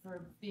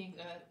for being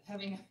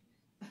having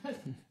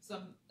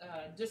some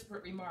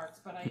disparate remarks,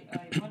 but I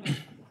want to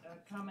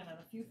comment on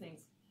a few things.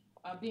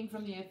 being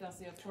from the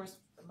AFL-CIO, of course,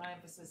 my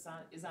emphasis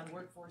is on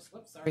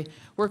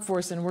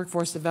workforce and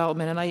workforce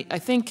development. And I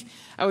think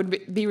I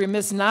would be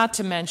remiss not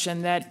to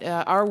mention that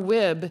our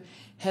WIB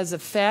has a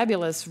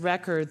fabulous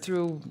record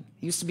through,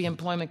 used to be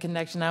Employment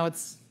Connection, now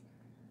it's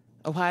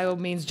Ohio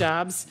Means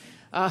Jobs.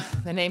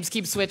 The names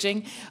keep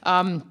switching.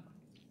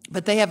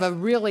 But they have a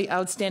really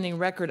outstanding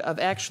record of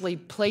actually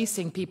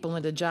placing people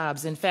into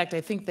jobs. In fact,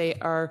 I think they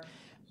are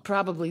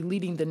probably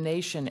leading the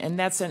nation, and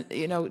that's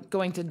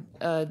going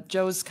to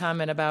Joe's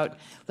comment about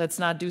let's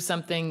not do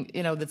something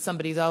that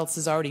somebody else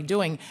is already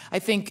doing. I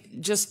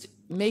think just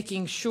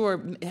making sure,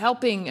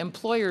 helping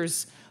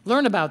employers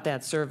learn about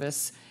that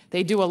service.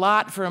 They do a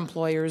lot for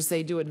employers.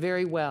 They do it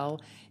very well,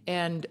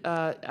 and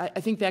I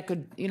think that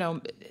could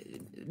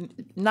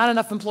not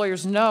enough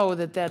employers know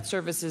that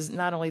service is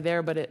not only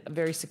there, but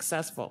very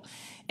successful.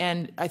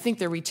 And I think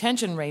their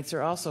retention rates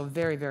are also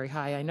very, very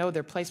high. I know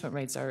their placement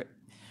rates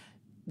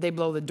they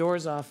blow the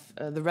doors off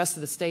the rest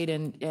of the state,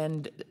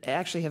 and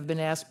actually have been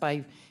asked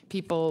by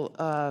people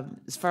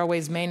as far away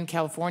as Maine and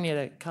California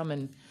to come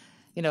and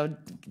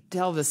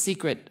tell the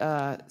secret.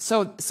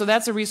 So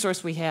that's a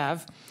resource we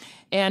have.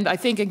 And I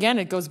think, again,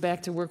 it goes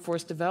back to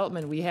workforce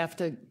development. We have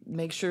to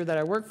make sure that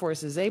our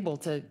workforce is able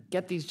to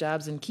get these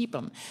jobs and keep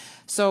them.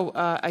 So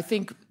I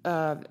think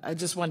I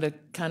just wanted to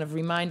kind of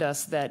remind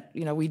us that,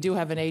 we do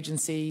have an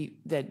agency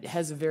that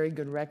has a very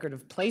good record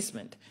of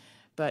placement.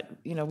 But,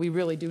 we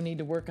really do need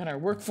to work on our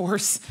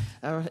workforce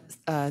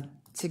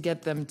to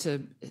get them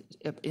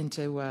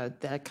into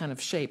that kind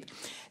of shape.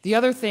 The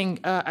other thing,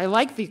 I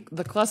like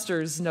the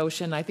clusters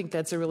notion. I think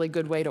that's a really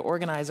good way to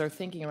organize our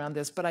thinking around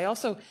this. But I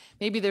also,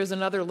 maybe there's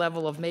another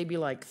level of maybe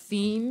like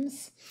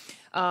themes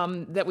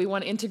that we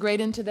want to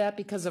integrate into that,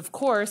 because, of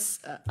course,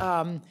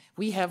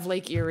 we have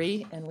Lake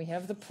Erie and we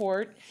have the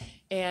port,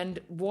 and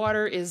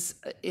water is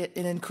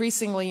an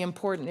increasingly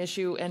important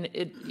issue. And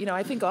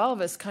I think all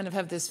of us kind of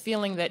have this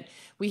feeling that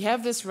we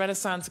have this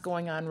renaissance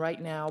going on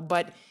right now,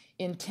 but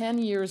in 10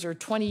 years or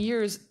 20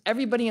 years,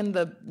 everybody in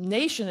the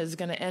nation is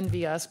going to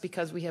envy us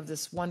because we have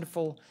this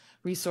wonderful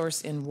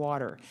resource in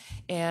water.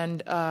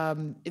 And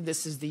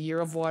this is the year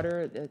of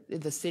water,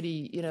 the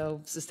city,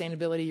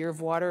 sustainability year of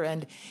water.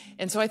 And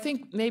so I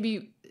think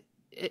maybe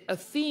a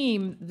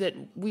theme that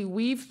we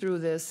weave through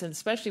this, and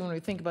especially when we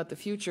think about the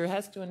future,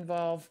 has to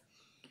involve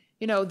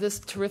this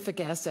terrific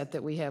asset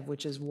that we have,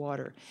 which is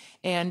water.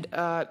 And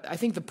I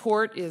think the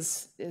port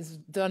is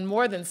done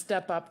more than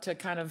step up to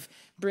kind of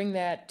bring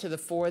that to the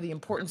fore, the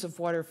importance of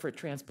water for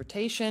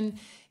transportation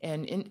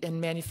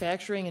and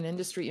manufacturing and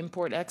industry,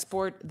 import,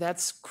 export.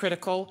 That's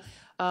critical.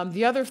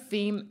 The other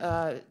theme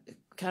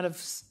kind of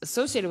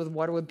associated with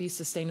water would be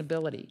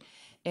sustainability.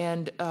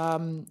 And,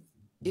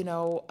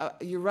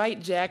 you're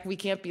right, Jack, we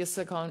can't be a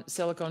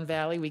Silicon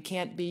Valley. We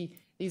can't be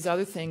these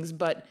other things,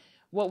 but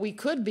what we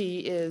could be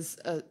is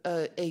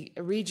a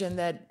region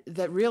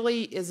that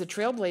really is a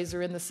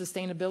trailblazer in the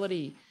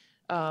sustainability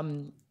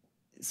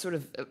sort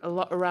of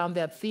around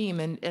that theme.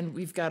 And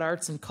we've got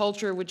arts and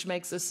culture, which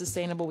makes us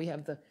sustainable. We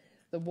have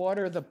the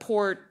water, the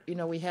port.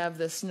 We have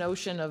this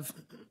notion of,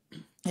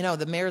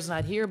 the mayor's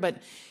not here, but,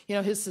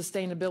 his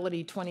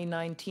sustainability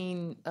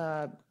 2019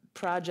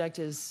 project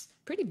is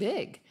pretty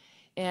big.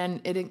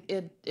 And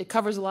it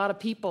covers a lot of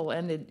people,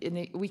 and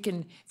if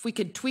we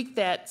could tweak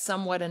that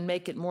somewhat and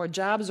make it more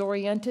jobs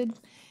oriented,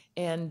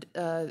 and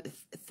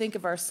think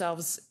of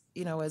ourselves,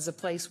 as a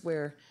place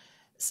where,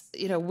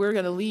 we're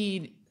going to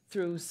lead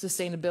through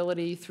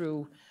sustainability,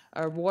 through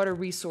our water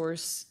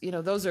resource,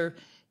 those are,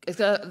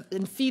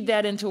 and feed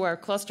that into our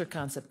cluster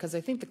concept, because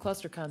I think the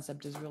cluster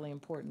concept is really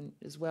important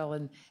as well.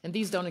 And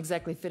these don't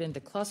exactly fit into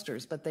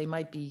clusters, but they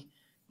might be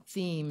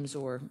themes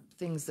or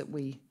things that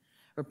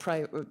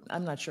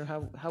I'm not sure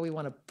how we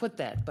want to put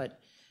that, but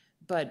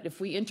if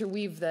we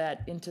interweave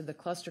that into the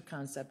cluster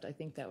concept, I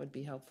think that would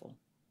be helpful.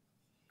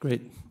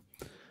 Great.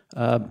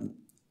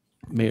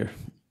 Mayor.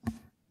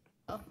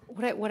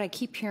 What I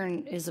keep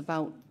hearing is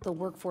about the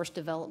workforce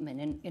development,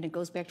 and it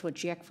goes back to what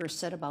Jack first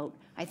said about,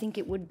 I think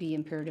it would be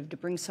imperative to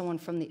bring someone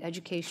from the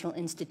educational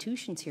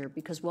institutions here,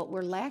 because what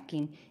we're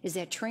lacking is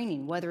that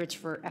training, whether it's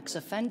for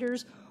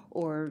ex-offenders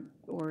or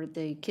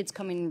the kids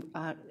coming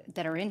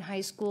that are in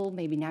high school,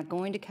 maybe not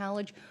going to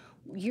college.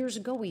 Years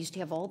ago, we used to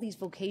have all these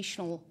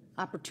vocational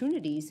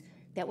opportunities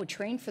that would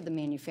train for the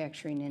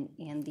manufacturing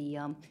and the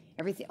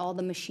everything, all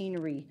the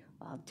machinery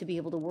to be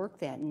able to work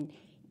that. And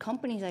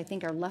companies, I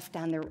think, are left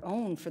on their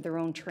own for their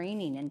own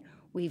training, and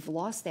we've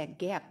lost that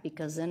gap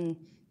because then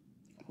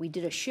we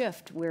did a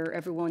shift where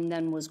everyone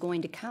then was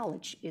going to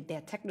college.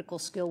 That technical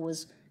skill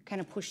was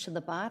kind of pushed to the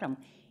bottom.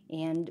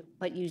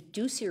 But you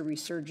do see a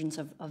resurgence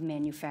of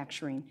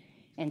manufacturing.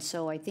 And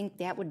so I think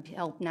that would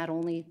help not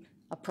only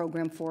a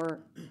program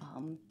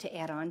to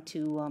add on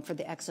to for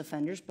the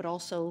ex-offenders, but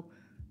also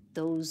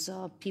those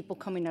people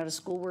coming out of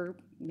school where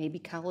maybe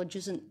college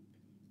isn't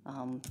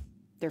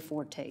their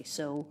forte.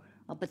 So,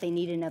 but they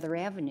need another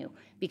avenue,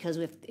 because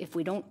if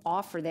we don't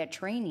offer that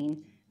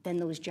training, then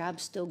those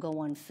jobs still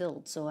go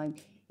unfilled. So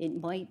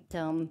it might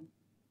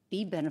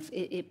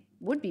it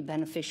would be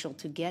beneficial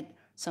to get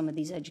some of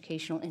these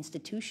educational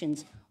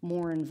institutions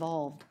more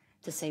involved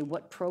to say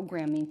what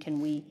programming can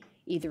we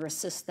either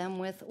assist them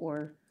with,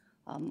 or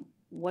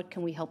what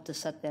can we help to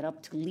set that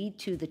up to lead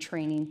to the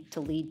training, to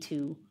lead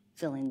to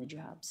filling the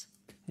jobs.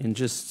 And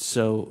just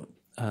so,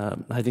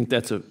 I think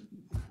that's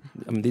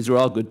these are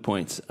all good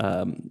points.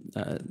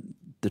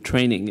 The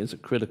training is a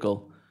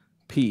critical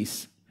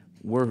piece.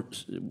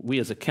 We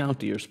as a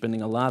county are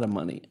spending a lot of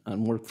money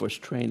on workforce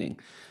training.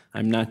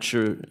 I'm not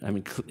sure,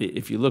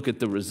 if you look at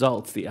the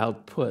results, the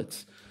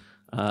outputs,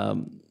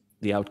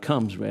 the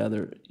outcomes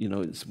rather,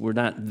 we're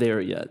not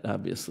there yet,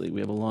 obviously.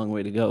 We have a long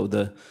way to go.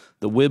 The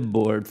WIB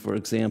board, for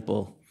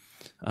example,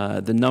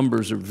 the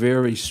numbers are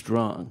very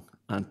strong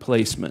on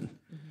placement.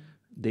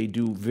 They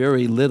do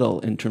very little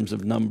in terms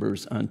of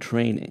numbers on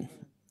training.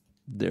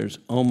 There's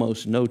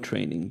almost no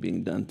training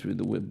being done through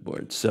the WIB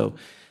board. So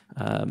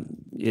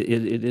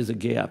it is a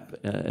gap,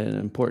 an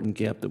important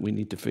gap that we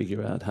need to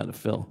figure out how to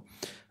fill.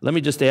 Let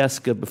me just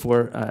ask,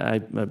 before I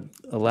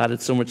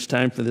allotted so much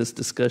time for this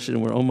discussion,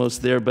 we're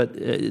almost there, but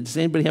does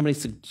anybody have any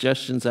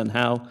suggestions on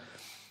how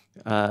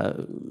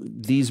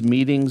these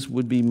meetings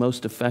would be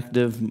most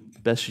effective,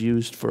 best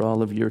used for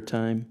all of your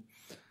time?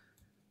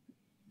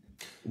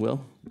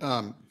 Will?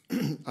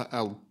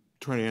 I'll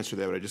try to answer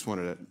that, but I just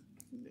wanted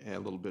to add a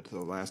little bit to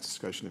the last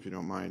discussion, if you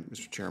don't mind,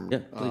 Mr. Chairman. Yeah,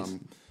 please.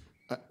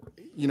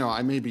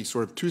 I may be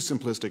sort of too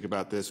simplistic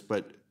about this,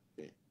 but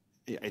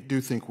I do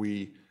think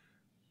we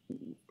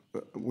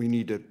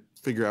need to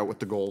figure out what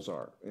the goals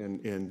are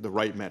and the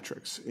right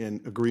metrics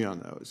and agree on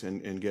those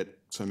and get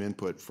some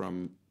input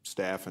from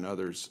staff and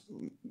others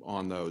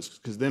on those,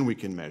 because then we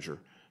can measure.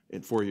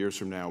 And 4 years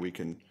from now, we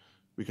can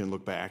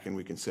look back and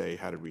we can say,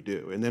 how did we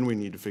do? And then we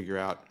need to figure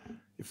out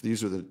if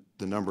these are the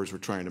numbers we're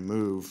trying to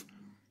move,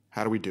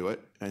 how do we do it?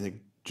 And I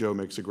think Joe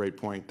makes a great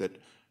point that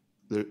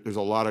there's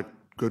a lot of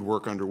good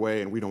work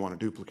underway and we don't want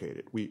to duplicate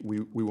it. We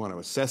want to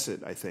assess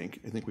it, I think.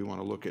 I think we want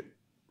to look at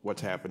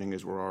what's happening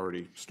as we're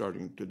already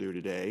starting to do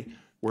today.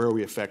 Where are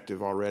we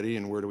effective already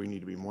and where do we need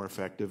to be more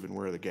effective and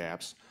where are the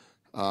gaps?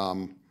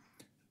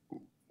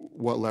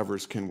 What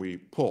levers can we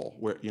pull?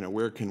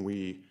 Where can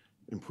we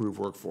improve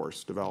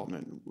workforce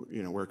development?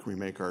 Where can we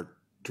make our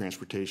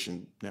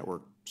transportation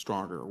network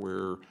stronger?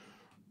 Where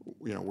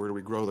do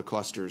we grow the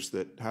clusters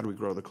how do we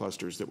grow the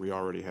clusters that we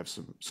already have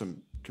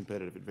some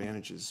competitive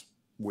advantages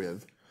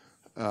with?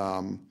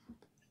 And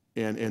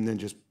then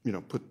just,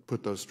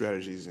 put those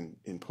strategies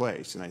in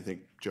place. And I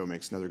think Joe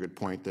makes another good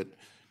point that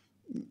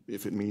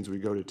if it means we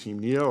go to Team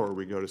NEO or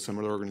we go to some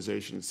other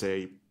organization and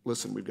say,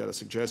 listen, we've got a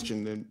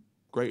suggestion, then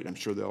great. I'm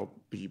sure they'll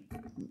be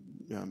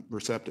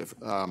receptive.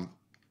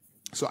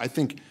 So I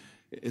think,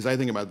 as I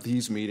think about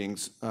these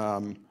meetings,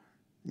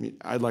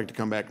 I'd like to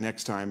come back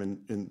next time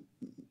and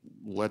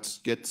let's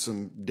get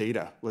some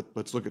data.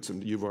 Let's look at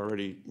some. You've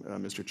already,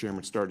 Mr.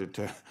 Chairman, started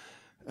to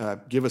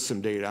give us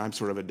some data. I'm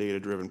sort of a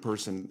data-driven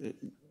person.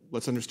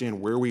 Let's understand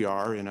where we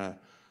are in a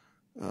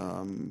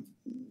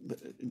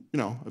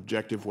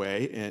objective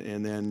way,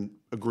 and then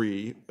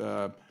agree.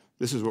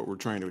 This is what we're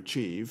trying to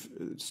achieve.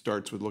 It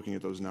starts with looking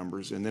at those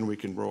numbers, and then we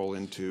can roll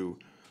into,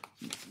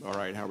 all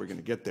right, how are we going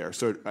to get there?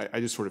 So I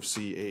just sort of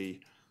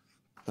see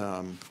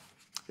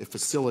a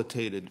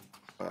facilitated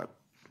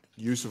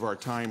use of our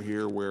time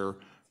here where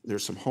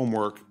there's some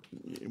homework.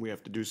 We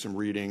have to do some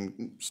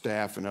reading.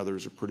 Staff and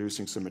others are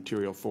producing some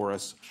material for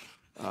us,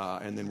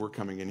 and then we're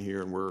coming in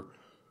here and we're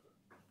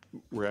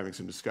having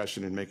some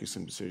discussion and making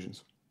some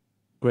decisions.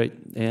 Great.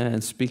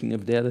 And speaking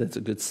of data, that's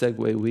a good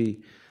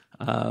segue.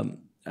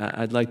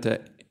 I'd like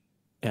to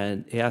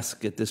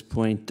ask at this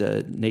point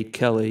Nate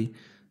Kelly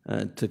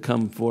to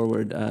come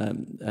forward.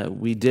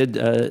 We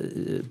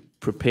did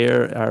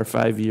prepare our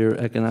 5-year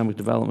economic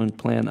development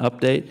plan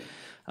update,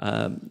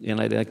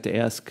 and I'd like to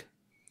ask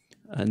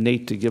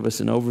Nate to give us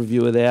an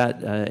overview of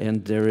that,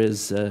 and there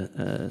is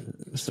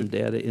some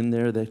data in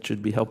there that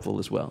should be helpful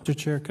as well. Mr.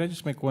 Chair, could I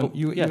just make one?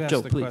 You asked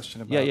Joe, the please.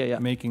 question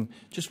about making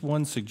just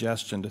one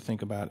suggestion to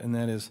think about, and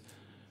that is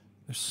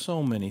there's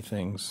so many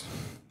things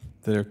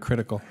that are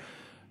critical.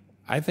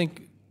 I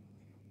think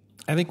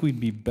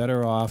we'd be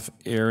better off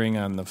erring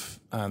on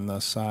the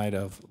side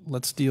of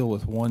let's deal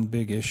with one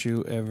big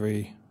issue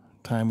every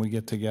time we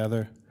get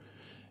together,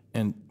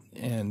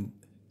 and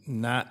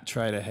not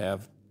try to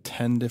have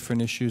 10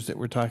 different issues that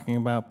we're talking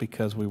about,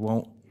 because we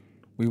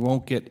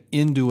won't get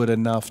into it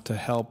enough to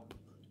help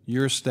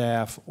your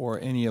staff or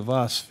any of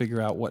us figure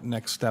out what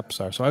next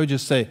steps are. So I would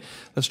just say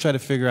let's try to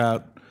figure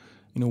out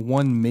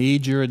one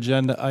major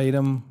agenda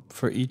item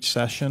for each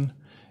session,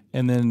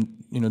 and then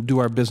do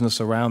our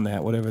business around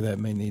that, whatever that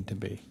may need to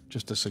be.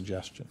 Just a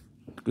suggestion.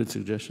 Good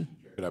suggestion.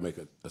 Could I make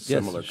a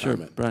similar sure,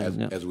 comment?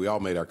 Brian, as we all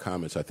made our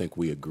comments, I think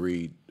we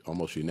agreed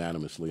almost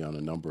unanimously on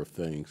a number of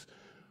things.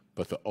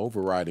 But the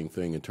overriding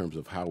thing in terms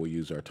of how we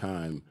use our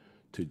time,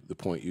 to the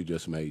point you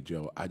just made,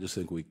 Joe, I just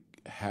think we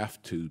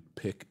have to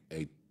pick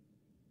a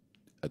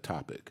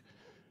topic.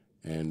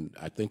 And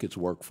I think it's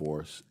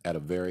workforce at a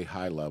very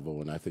high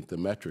level, and I think the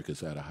metric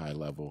is at a high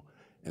level,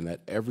 and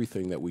that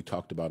everything that we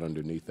talked about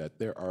underneath that,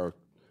 there are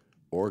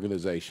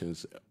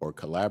organizations or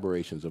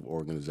collaborations of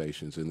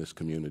organizations in this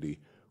community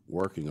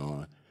working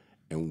on.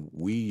 And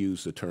we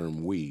use the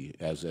term we,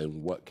 as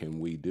in what can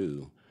we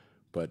do.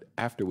 But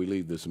after we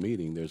leave this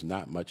meeting, there's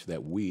not much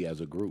that we as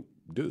a group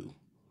do.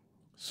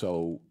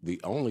 So the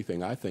only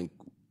thing I think,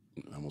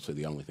 I won't say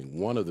the only thing,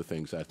 one of the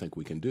things I think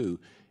we can do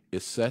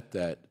is set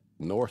that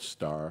North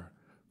Star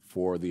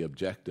for the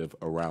objective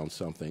around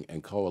something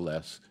and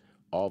coalesce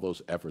all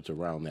those efforts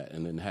around that,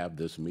 and then have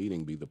this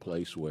meeting be the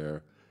place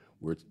where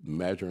we're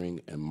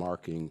measuring and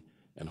marking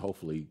and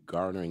hopefully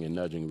garnering and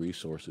nudging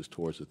resources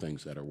towards the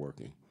things that are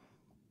working.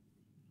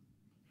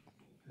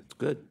 That's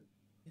good.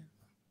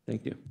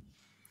 Thank you.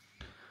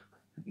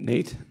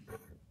 Nate?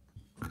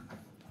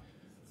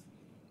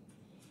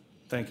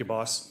 Thank you,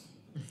 boss.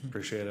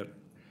 Appreciate it.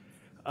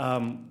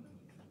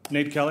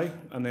 Nate Kelly,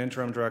 I'm the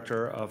Interim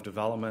Director of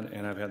Development,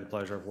 and I've had the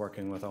pleasure of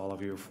working with all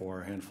of you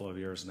for a handful of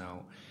years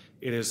now.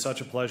 It is such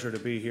a pleasure to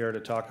be here to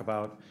talk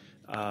about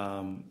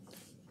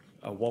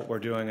what we're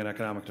doing in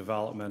economic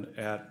development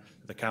at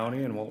the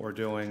county and what we're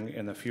doing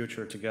in the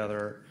future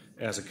together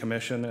as a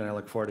commission, and I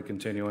look forward to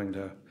continuing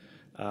to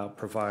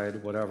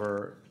provide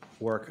whatever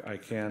work I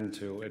can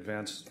to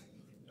advance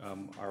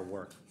our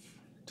work.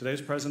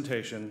 Today's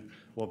presentation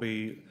will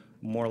be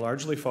more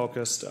largely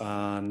focused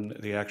on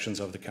the actions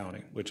of the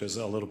county, which is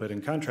a little bit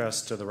in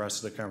contrast to the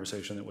rest of the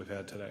conversation that we've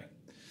had today.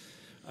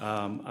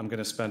 I'm going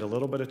to spend a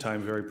little bit of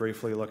time very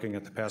briefly looking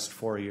at the past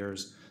 4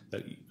 years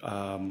that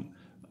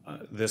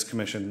this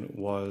commission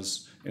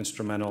was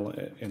instrumental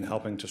in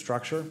helping to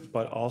structure,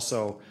 but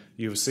also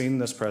you've seen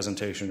this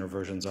presentation or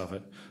versions of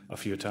it a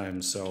few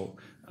times, so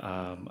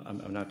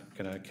I'm not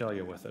going to kill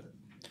you with it.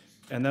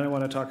 And then I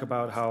want to talk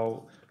about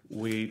how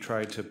we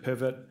tried to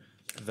pivot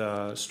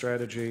the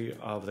strategy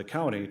of the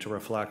county to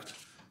reflect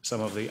some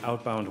of the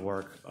outbound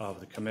work of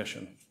the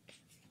commission.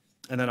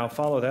 And then I'll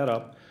follow that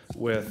up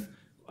with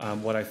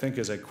what I think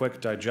is a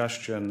quick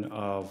digestion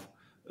of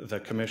the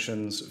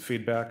commission's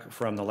feedback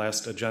from the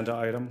last agenda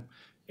item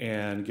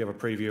and give a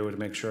preview to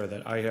make sure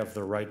that I have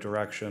the right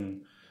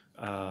direction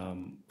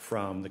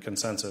from the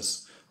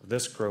consensus of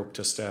this group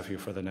to staff you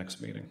for the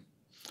next meeting.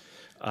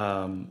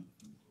 To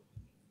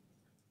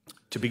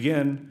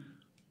begin,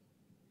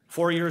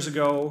 4 years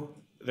ago,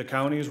 the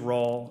county's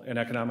role in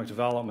economic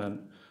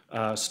development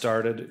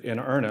started in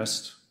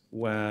earnest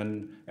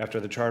when, after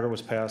the charter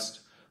was passed,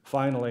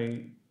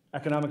 finally,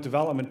 economic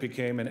development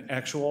became an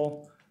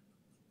actual,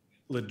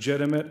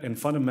 legitimate, and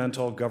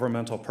fundamental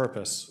governmental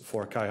purpose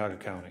for Cuyahoga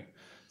County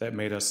that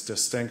made us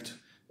distinct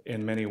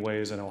in many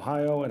ways in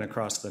Ohio and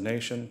across the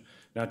nation,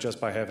 not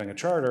just by having a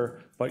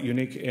charter, but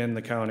unique in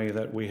the county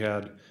that we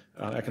had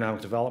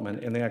economic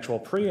development in the actual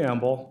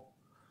preamble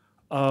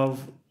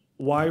of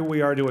why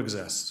we are to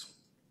exist.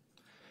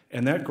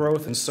 And that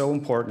growth is so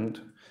important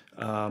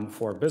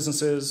for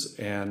businesses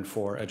and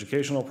for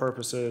educational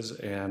purposes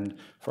and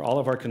for all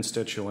of our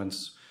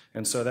constituents.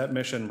 And so that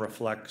mission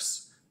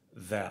reflects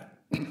that.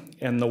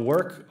 And the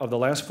work of the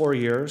last 4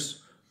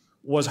 years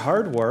was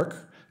hard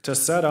work to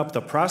set up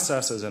the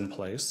processes in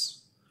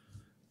place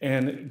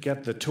and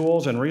get the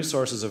tools and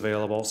resources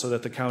available so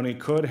that the county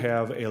could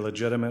have a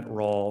legitimate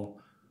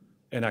role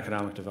in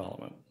economic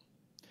development.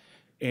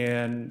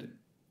 And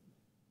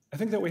I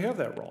think that we have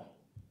that role.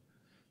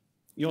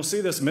 You'll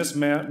see this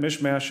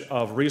mishmash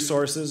of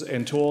resources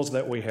and tools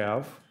that we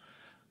have.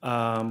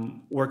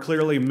 We're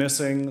clearly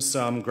missing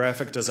some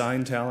graphic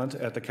design talent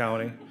at the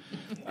county,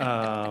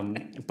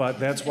 but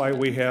that's why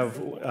we have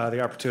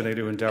the opportunity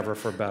to endeavor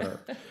for better.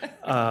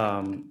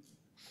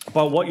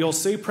 But what you'll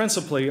see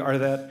principally are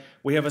that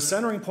we have a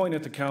centering point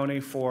at the county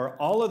for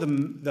all of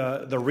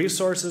the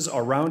resources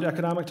around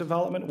economic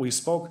development. We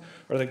spoke,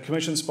 or the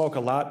commission spoke a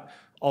lot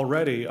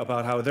already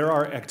about how there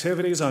are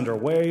activities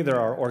underway, there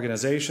are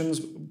organizations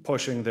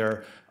pushing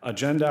their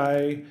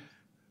agendae,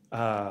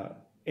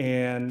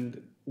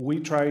 and we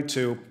try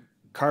to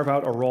carve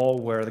out a role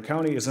where the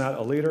county is not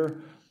a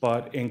leader,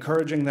 but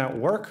encouraging that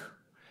work,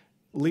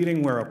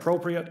 leading where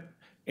appropriate,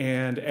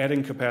 and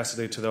adding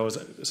capacity to those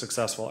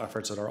successful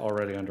efforts that are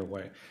already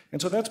underway.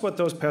 And so that's what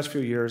those past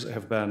few years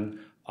have been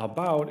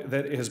about.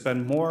 That has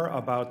been more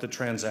about the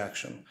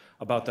transaction,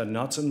 about the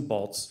nuts and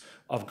bolts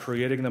of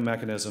creating the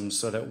mechanisms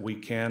so that we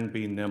can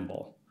be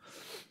nimble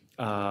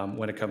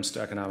when it comes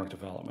to economic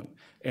development.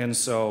 And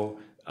so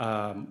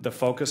the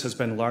focus has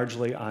been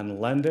largely on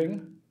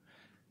lending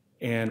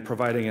and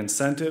providing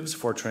incentives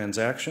for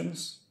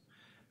transactions.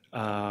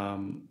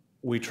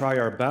 We try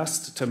our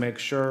best to make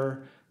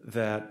sure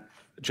that,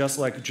 just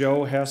like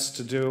Joe has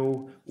to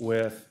do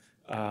with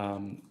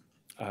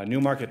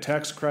new market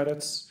tax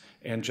credits,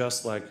 and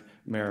just like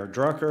Mayor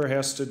Drucker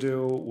has to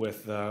do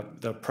with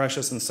the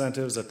precious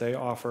incentives that they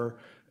offer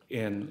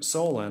in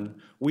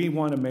Solon, we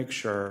want to make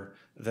sure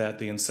that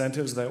the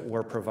incentives that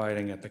we're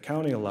providing at the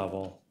county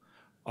level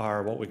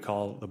are what we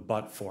call the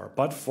but for.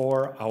 But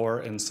for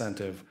our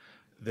incentive,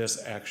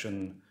 this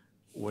action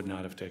would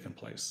not have taken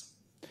place.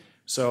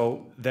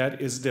 So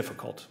that is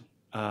difficult,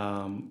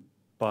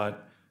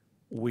 but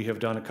we have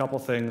done a couple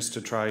things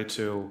to try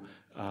to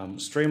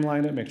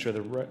streamline it, make sure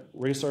the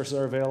resources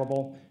are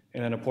available,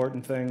 and an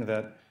important thing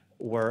that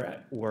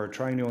we're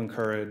trying to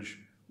encourage,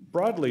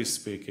 broadly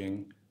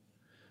speaking,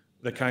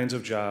 the kinds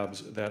of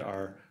jobs that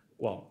are,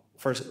 well,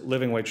 first,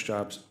 living wage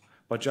jobs,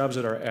 but jobs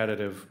that are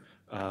additive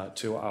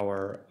to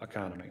our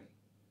economy.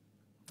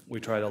 We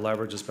try to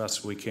leverage as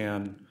best we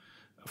can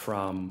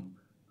from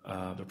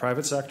the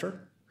private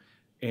sector,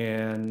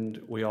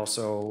 and we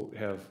also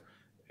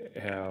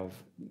have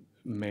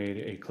made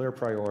a clear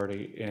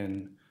priority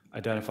in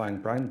identifying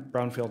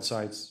brownfield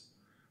sites,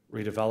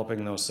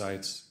 redeveloping those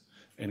sites,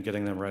 and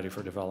getting them ready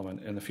for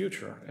development in the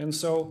future. And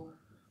so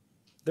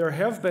there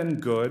have been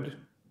good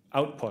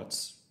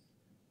outputs.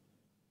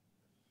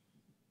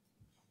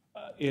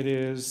 It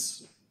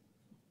is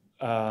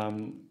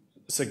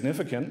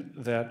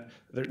significant that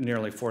there are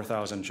nearly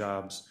 4,000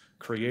 jobs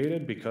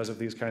created because of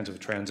these kinds of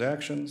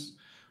transactions,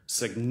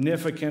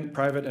 significant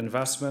private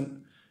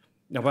investment.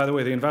 Now, by the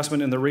way, the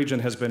investment in the region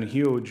has been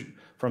huge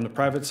from the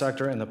private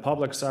sector and the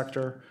public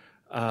sector.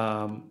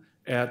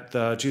 At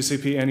the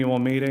GCP annual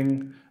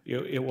meeting,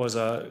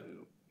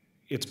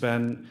 it's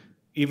been,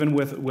 even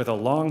with a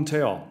long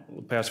tail,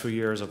 the past few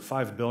years, of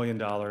 $5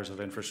 billion of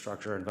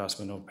infrastructure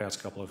investment over the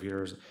past couple of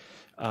years.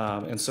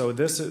 And so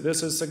this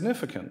is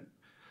significant.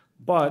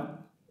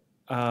 But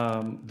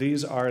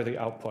these are the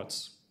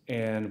outputs,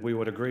 and we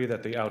would agree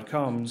that the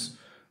outcomes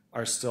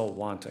are still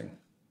wanting.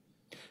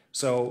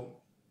 So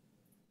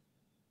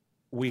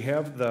we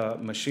have the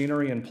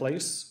machinery in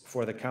place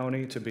for the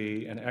county to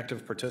be an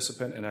active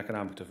participant in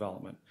economic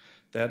development.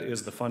 That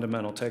is the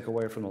fundamental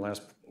takeaway from the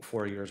last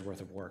 4 years'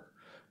 worth of work.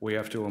 We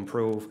have to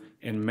improve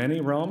in many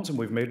realms, and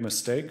we've made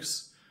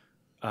mistakes.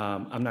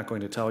 I'm not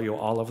going to tell you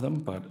all of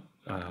them, but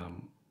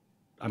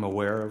I'm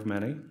aware of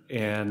many,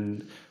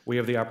 and we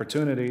have the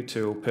opportunity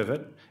to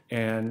pivot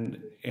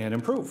and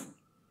improve.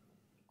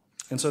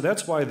 And so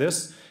that's why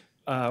this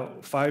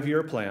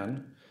 5-year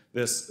plan,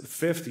 this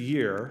 5th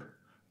year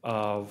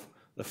of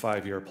the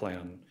 5-year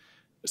plan,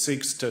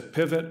 seeks to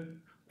pivot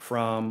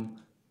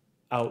from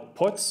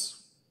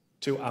outputs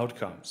to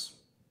outcomes.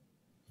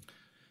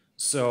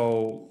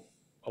 So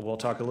we'll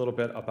talk a little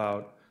bit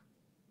about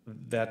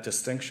that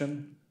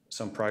distinction,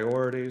 some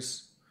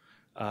priorities,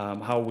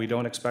 how we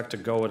don't expect to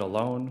go it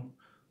alone,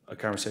 a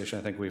conversation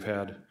I think we've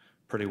had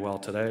pretty well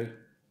today.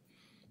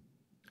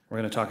 We're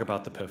going to talk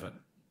about the pivot.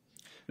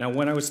 Now,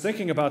 when I was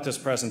thinking about this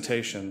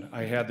presentation,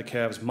 I had the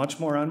Cavs much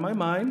more on my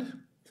mind,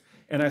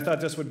 and I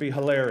thought this would be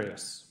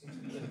hilarious.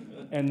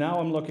 And now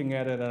I'm looking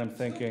at it and I'm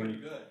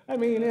thinking, I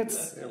mean,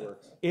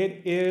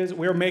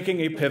 we're making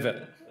a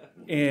pivot.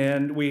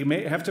 And we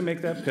have to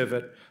make that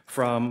pivot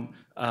from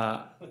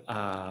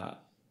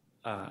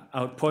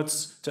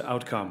outputs to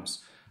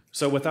outcomes.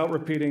 So without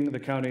repeating the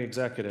county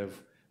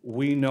executive,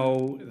 we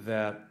know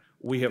that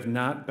we have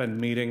not been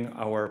meeting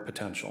our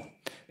potential.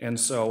 And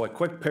so a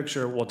quick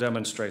picture will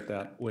demonstrate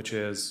that, which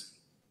is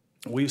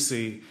we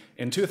see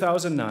in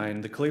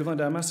 2009, the Cleveland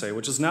MSA,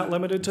 which is not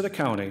limited to the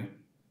county,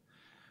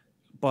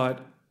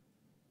 but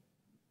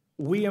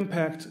we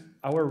impact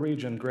our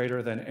region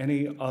greater than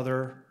any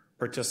other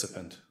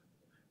participant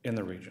in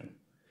the region.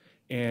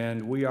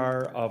 And we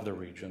are of the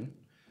region.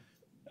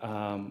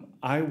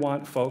 I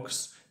want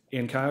folks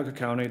in Cuyahoga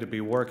County to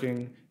be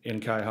working in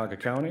Cuyahoga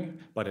County,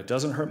 but it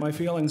doesn't hurt my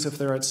feelings if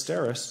they're at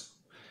Steris.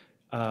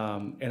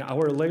 And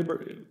our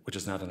labor, which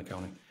is not in the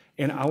county,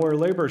 and our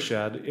labor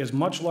shed is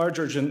much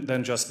larger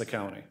than just the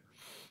county.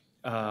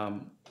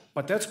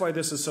 But that's why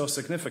this is so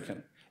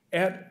significant.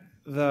 At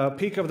the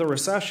peak of the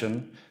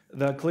recession,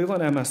 the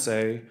Cleveland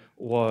MSA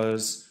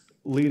was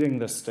leading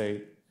the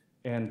state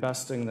and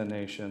besting the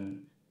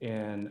nation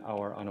in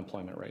our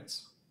unemployment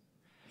rates.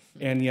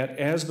 And yet,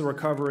 as the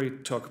recovery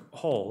took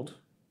hold,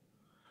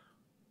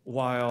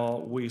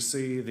 while we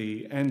see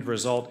the end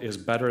result is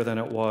better than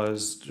it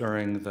was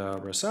during the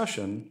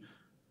recession,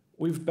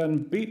 we've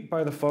been beat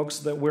by the folks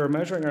that we're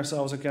measuring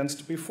ourselves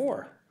against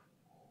before.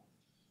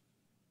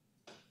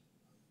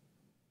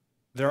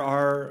 There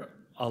are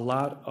a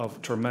lot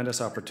of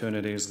tremendous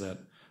opportunities that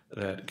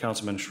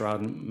Councilman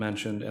Schroden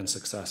mentioned and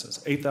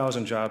successes.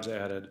 8,000 jobs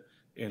added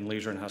in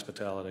leisure and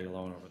hospitality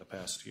alone over the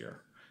past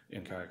year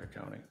in Cuyahoga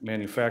County.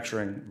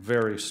 Manufacturing,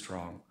 very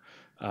strong.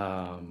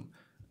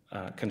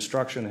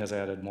 Construction has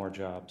added more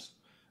jobs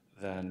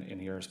than in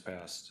years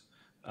past.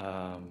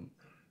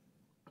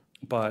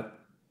 But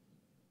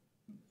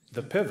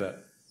the pivot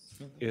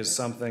is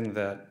something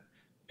that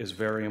is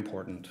very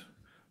important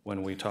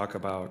when we talk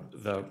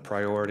about the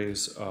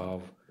priorities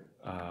of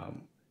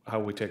how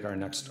we take our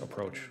next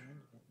approach.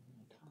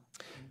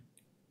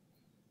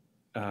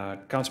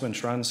 Councilman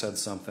Schrun said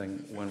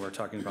something when we're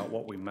talking about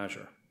what we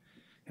measure.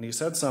 And he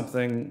said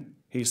something,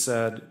 he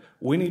said,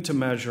 we need to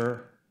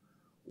measure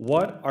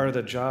what are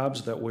the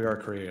jobs that we are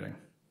creating.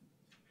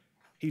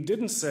 He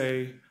didn't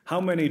say,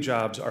 how many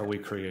jobs are we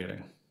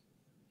creating?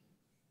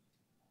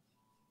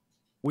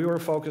 We were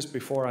focused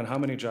before on how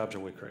many jobs are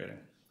we creating.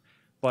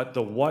 But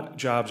the what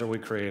jobs are we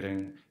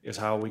creating is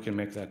how we can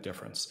make that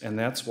difference. And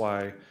that's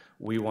why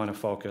we want to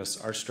focus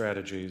our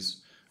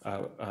strategies,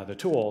 the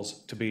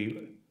tools, to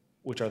be,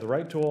 which are the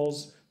right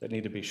tools that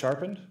need to be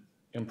sharpened,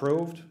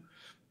 improved,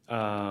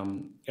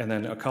 and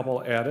then a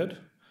couple added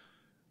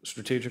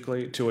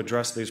strategically to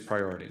address these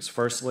priorities.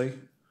 Firstly,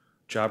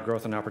 job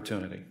growth and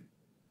opportunity.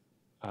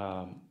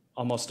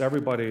 almost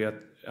everybody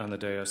on the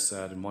dais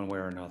said in one way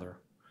or another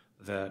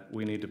that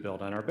we need to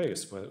build on our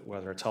base,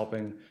 whether it's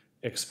helping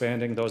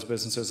expanding those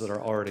businesses that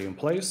are already in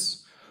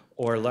place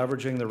or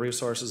leveraging the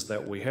resources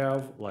that we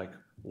have, like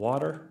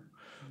water,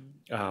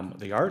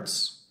 the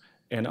arts,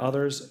 and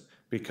others,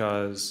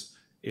 because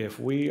if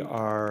we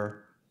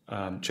are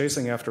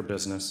chasing after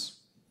business,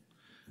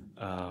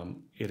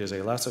 it is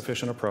a less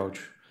efficient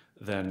approach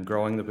than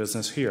growing the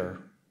business here,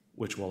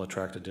 which will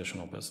attract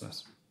additional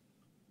business.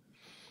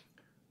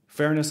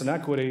 Fairness and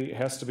equity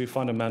has to be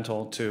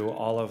fundamental to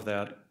all of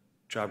that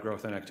job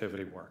growth and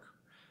activity work.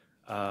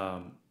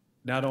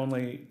 Not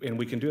only, and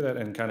we can do that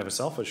in kind of a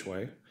selfish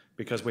way,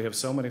 because we have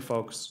so many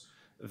folks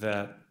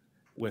that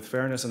with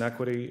fairness and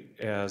equity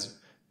as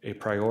a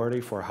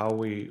priority for how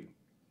we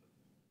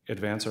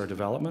advance our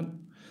development,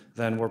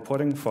 then we're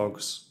putting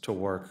folks to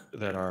work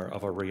that are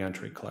of a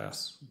reentry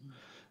class,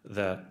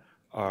 that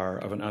are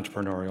of an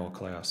entrepreneurial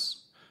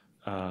class.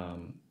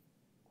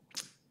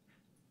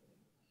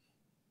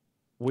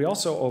 We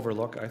also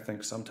overlook, I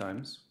think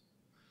sometimes,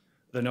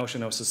 the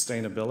notion of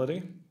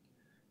sustainability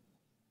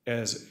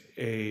as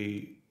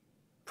a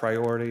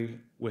priority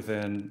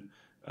within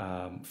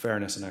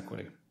fairness and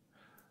equity.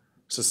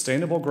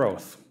 Sustainable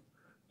growth,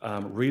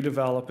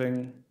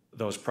 redeveloping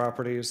those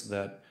properties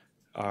that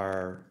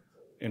are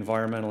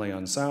environmentally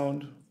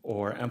unsound,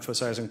 or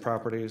emphasizing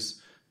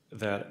properties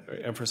that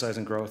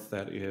emphasizing growth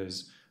that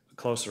is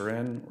closer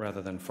in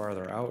rather than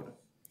farther out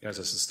as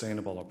a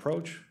sustainable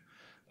approach,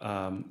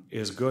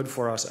 is good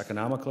for us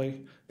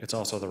economically. It's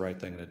also the right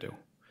thing to do.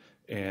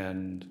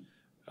 And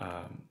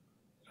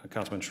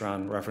Councilman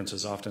Schron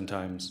references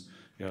oftentimes,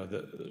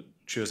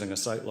 choosing a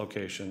site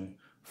location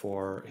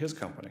for his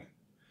company.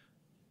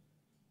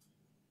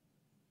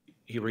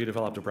 He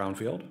redeveloped a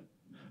brownfield,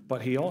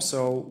 but he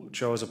also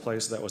chose a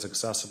place that was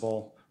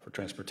accessible for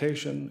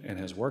transportation and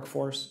his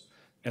workforce.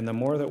 And the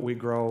more that we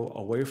grow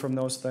away from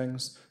those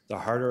things, the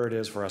harder it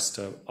is for us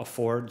to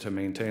afford to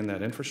maintain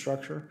that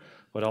infrastructure,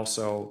 but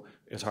also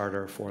it's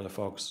harder for the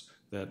folks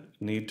that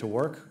need to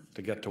work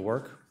to get to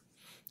work.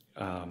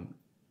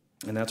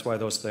 And that's why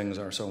those things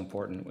are so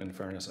important in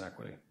fairness and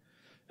equity.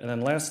 And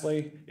then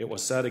lastly, it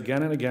was said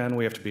again and again,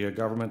 we have to be a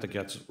government that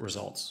gets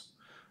results.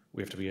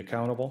 We have to be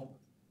accountable,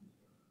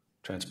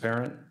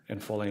 transparent,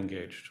 and fully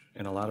engaged.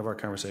 And a lot of our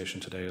conversation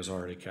today has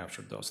already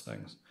captured those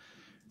things.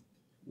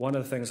 One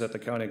of the things that the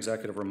county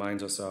executive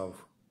reminds us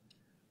of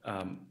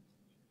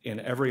in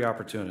every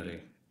opportunity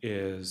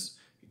is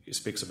he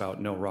speaks about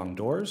no wrong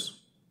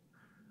doors.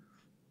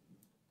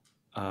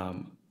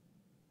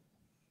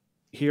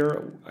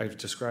 Here, I've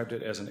described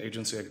it as an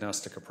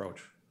agency-agnostic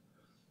approach.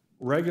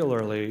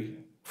 Regularly,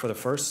 for the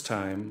first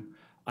time,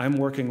 I'm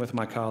working with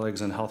my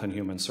colleagues in Health and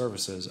Human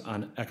Services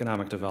on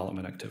economic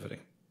development activity.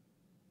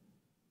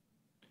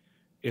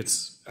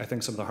 It's, I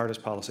think, some of the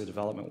hardest policy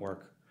development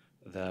work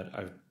that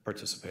I've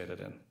participated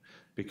in,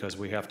 because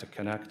we have to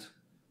connect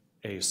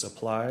a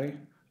supply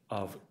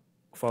of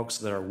folks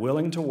that are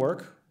willing to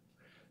work,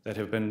 that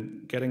have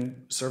been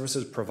getting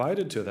services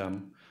provided to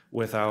them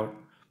without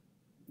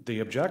the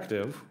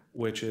objective,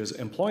 which is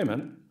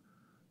employment.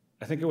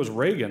 I think it was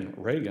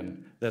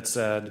Reagan that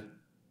said,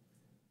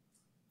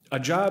 a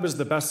job is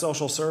the best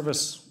social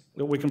service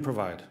that we can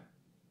provide.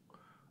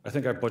 I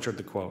think I butchered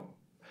the quote,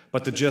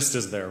 but the gist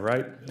is there,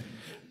 right?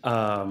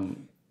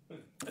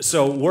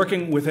 So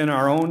working within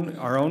our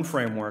own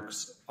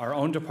frameworks, our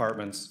own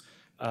departments,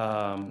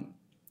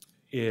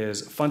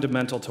 is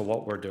fundamental to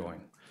what we're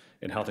doing.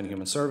 In Health and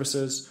Human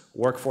Services,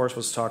 workforce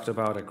was talked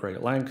about at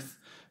great length,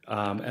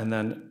 and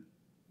then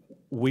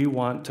we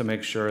want to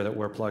make sure that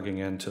we're plugging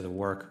into the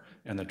work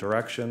and the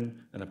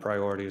direction and the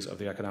priorities of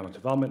the Economic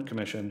Development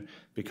Commission,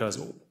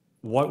 because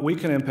what we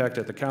can impact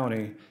at the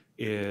county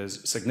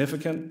is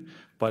significant,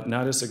 but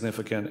not as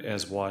significant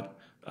as what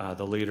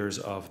the leaders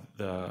of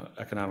the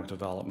economic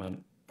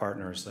development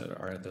partners that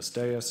are at this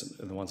dais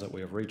and the ones that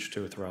we have reached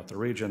to throughout the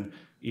region,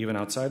 even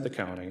outside the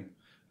county,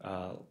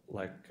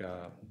 like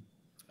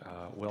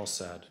Will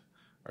said,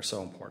 are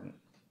so important.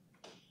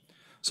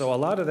 So a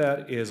lot of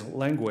that is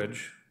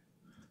language.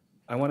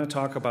 I want to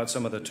talk about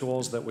some of the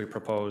tools that we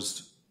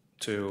proposed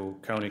to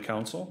County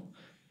Council.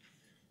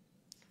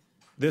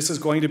 This is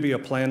going to be a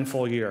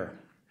planful year,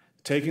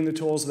 taking the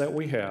tools that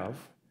we have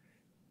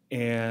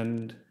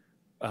and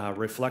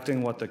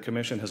reflecting what the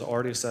Commission has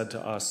already said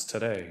to us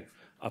today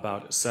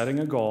about setting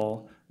a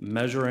goal,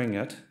 measuring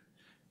it,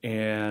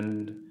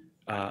 and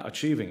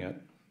achieving it,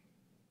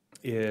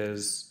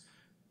 is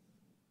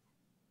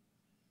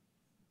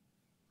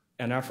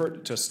an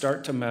effort to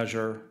start to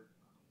measure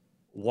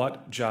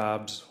what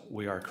jobs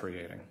we are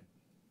creating.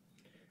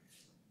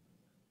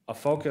 A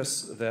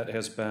focus that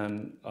has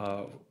been,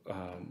 a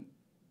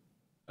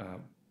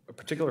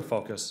particular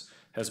focus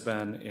has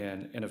been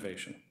in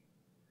innovation.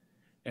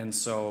 And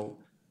so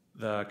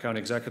the county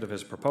executive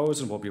has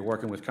proposed, and we'll be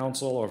working with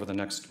council over the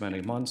next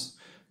many months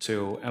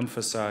to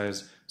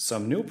emphasize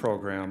some new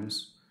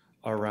programs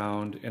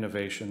around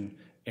innovation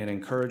and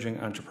encouraging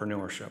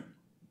entrepreneurship.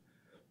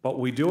 But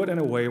we do it in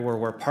a way where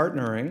we're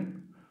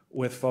partnering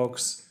with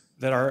folks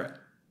that are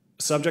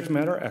subject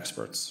matter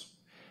experts.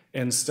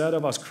 Instead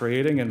of us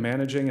creating and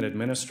managing and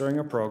administering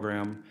a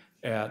program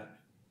at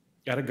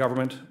a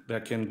government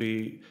that can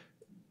be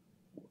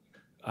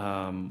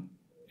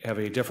have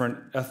a different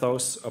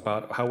ethos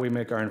about how we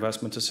make our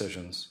investment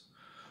decisions,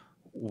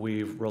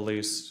 we've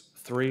released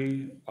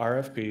 3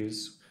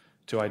 RFPs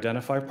to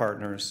identify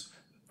partners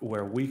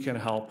where we can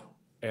help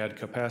add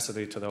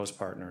capacity to those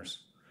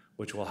partners,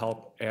 which will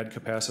help add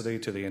capacity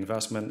to the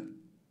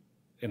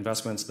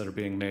investments that are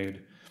being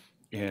made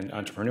in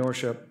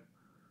entrepreneurship,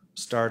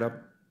 startup,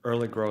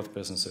 early growth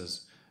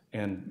businesses,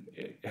 and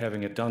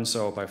having it done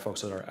so by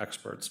folks that are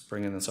experts,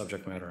 bringing in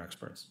subject matter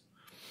experts.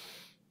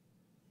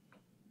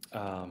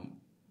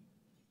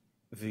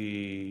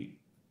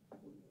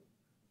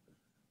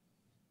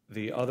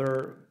 The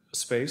other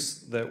space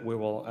that we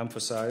will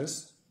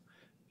emphasize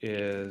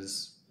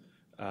is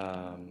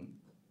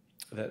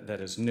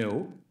that is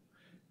new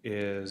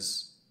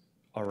is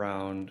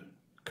around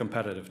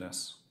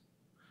competitiveness.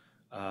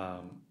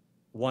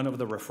 One of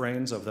the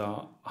refrains of the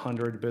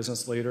 100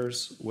 business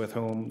leaders with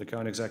whom the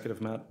county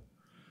executive met,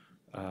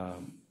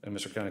 and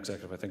Mr. County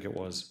Executive, I think it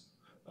was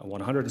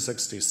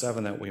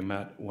 167 that we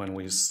met when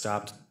we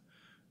stopped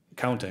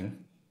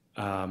counting,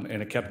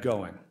 and it kept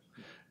going.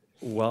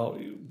 Well,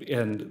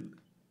 and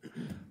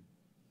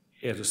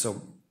it is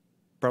so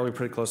probably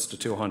pretty close to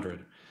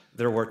 200.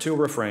 There were 2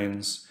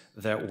 refrains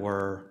that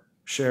were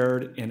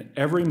shared in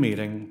every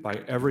meeting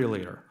by every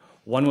leader.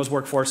 One was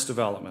workforce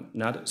development,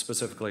 not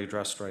specifically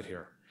addressed right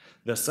here.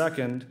 The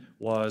second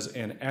was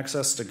in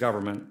access to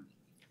government,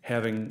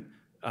 having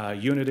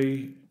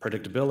unity,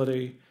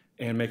 predictability,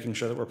 and making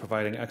sure that we're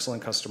providing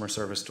excellent customer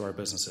service to our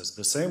businesses,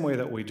 the same way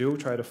that we do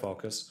try to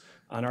focus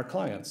on our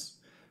clients.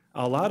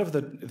 A lot of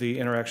the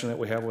interaction that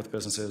we have with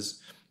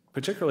businesses,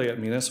 particularly at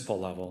municipal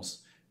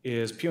levels,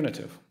 is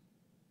punitive.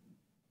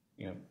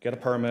 You know, get a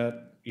permit,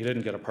 you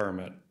didn't get a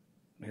permit,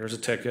 here's a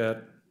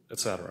ticket,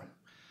 etc.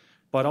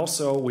 But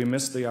also, we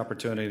miss the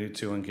opportunity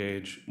to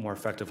engage more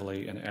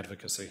effectively in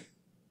advocacy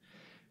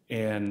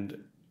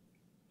and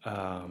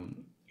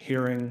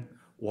hearing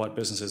what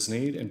businesses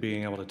need and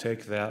being able to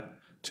take that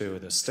to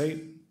the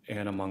state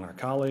and among our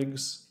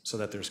colleagues so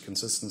that there's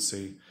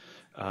consistency.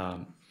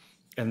 And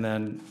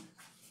then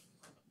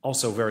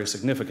also very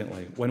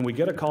significantly, when we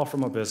get a call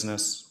from a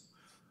business,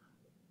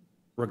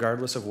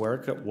 regardless of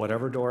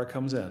whatever door it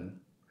comes in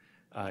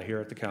here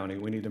at the county,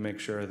 we need to make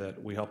sure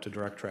that we help to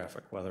direct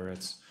traffic, whether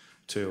it's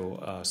to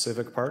a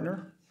civic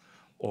partner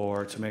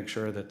or to make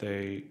sure that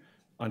they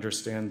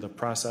understand the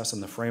process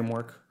and the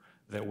framework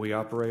that we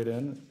operate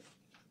in.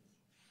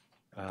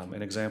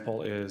 An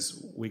example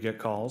is we get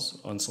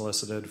calls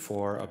unsolicited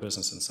for a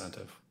business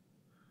incentive.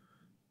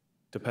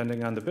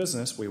 Depending on the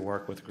business, we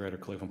work with Greater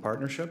Cleveland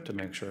Partnership to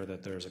make sure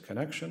that there's a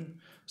connection.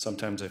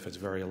 Sometimes if it's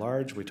very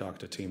large, we talk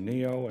to Team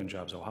NEO and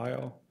Jobs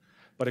Ohio.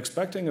 But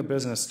expecting a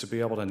business to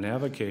be able to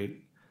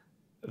navigate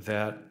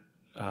that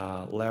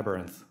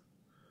labyrinth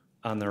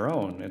on their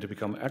own and to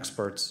become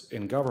experts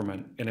in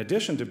government, in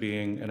addition to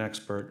being an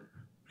expert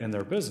in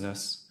their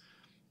business,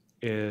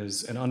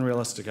 is an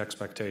unrealistic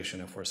expectation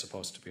if we're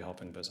supposed to be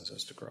helping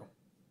businesses to grow.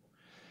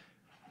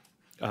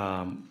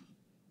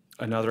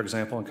 Another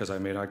example, because I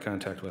made eye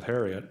contact with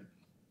Harriet,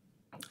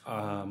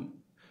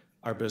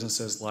 are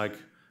businesses like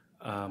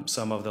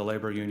some of the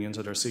labor unions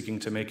that are seeking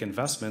to make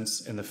investments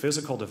in the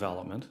physical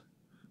development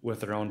with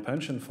their own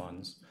pension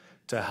funds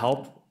to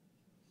help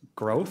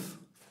growth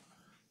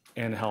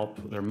and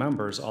help their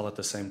members all at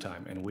the same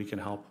time. And we can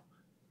help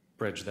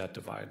bridge that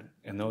divide.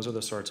 And those are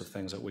the sorts of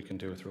things that we can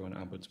do through an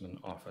ombudsman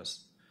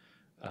office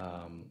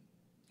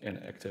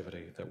and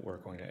activity that we're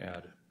going to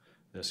add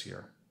this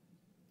year.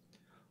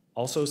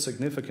 Also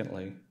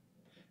significantly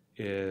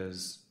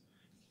is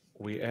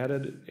we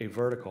added a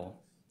vertical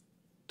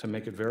to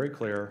make it very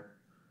clear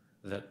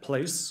that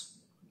place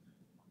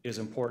is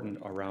important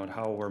around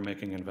how we're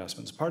making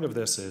investments. Part of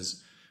this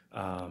is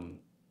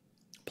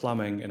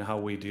plumbing and how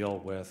we deal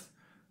with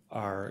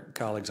our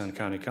colleagues on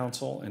county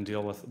council and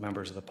deal with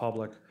members of the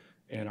public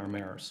and our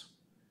mayors.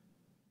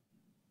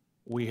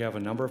 We have a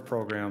number of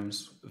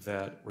programs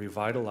that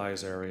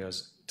revitalize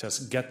areas to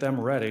get them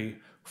ready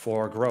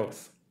for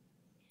growth.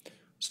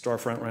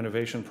 Storefront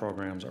renovation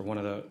programs are one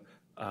of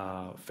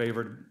the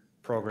favored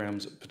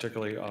programs,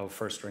 particularly of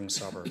first-ring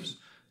suburbs,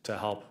 to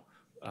help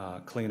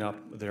clean up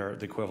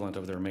the equivalent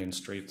of their main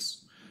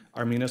streets.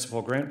 Our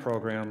municipal grant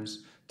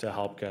programs to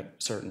help get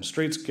certain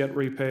streets get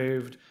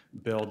repaved,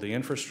 build the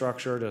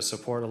infrastructure to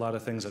support a lot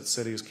of things that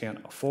cities can't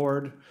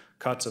afford.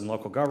 Cuts in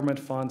local government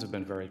funds have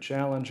been very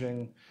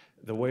challenging.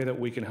 The way that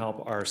we can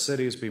help our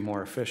cities be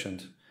more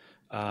efficient.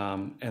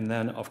 And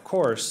then, of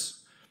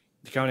course,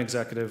 the county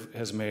executive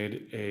has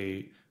made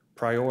a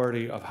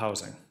priority of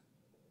housing.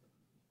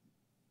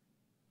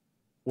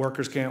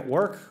 Workers can't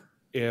work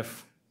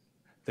if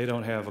they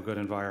don't have a good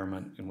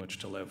environment in which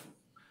to live.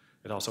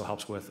 It also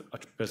helps with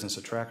business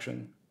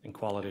attraction and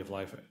quality of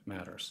life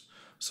matters.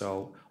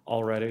 So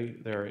already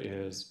there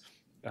is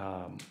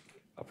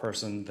a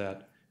person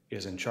that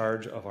is in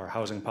charge of our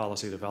housing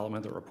policy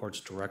development that reports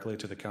directly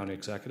to the county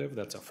executive.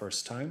 That's a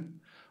first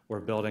time. We're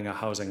building a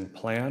housing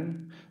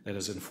plan that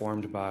is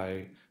informed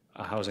by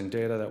housing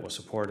data that was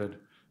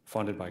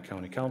funded by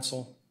County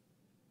Council.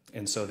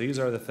 And so these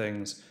are the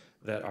things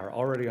that are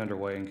already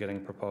underway and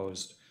getting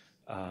proposed.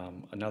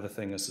 Another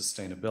thing is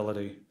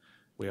sustainability.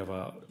 We have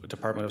a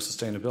Department of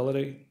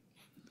Sustainability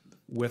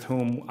with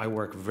whom I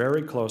work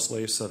very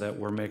closely so that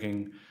we're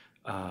making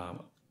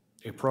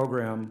a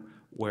program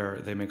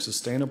where they make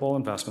sustainable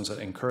investments that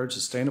encourage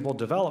sustainable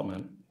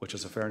development, which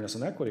is a fairness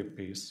and equity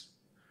piece,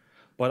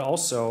 but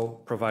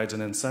also provides an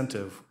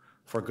incentive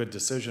for good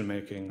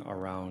decision-making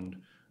around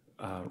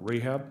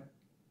rehab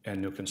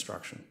and new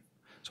construction.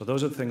 So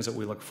those are the things that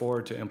we look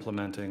forward to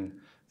implementing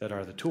that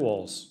are the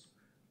tools,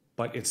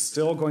 but it's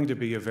still going to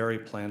be a very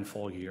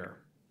planful year.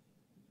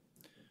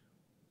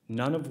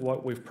 None of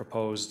what we've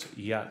proposed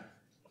yet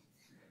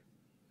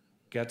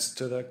gets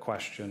to the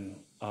question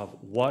of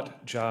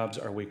what jobs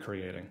are we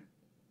creating.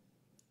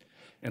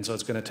 And so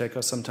it's going to take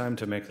us some time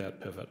to make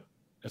that pivot.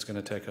 It's going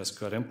to take us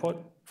good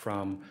input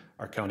from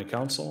our county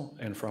council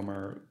and from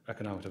our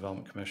Economic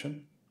Development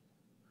Commission.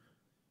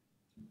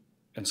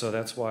 And so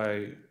that's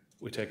why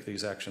we take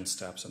these action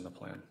steps in the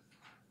plan.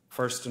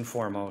 First and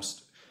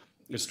foremost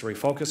is to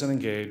refocus and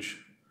engage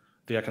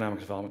the Economic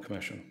Development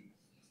Commission.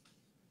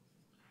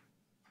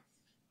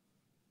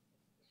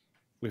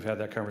 We've had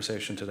that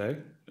conversation today.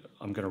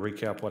 I'm going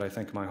to recap what I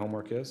think my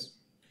homework is.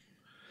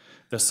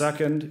 The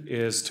second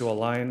is to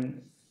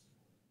align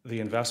the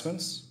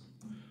investments.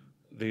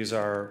 These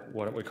are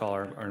what we call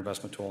our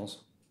investment tools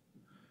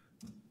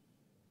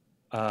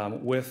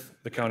with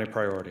the county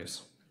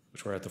priorities,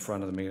 which were at the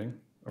front of the meeting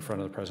or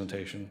front of the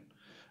presentation.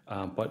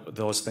 But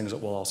those things that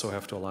we'll also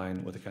have to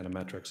align with the kind of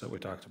metrics that we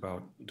talked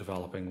about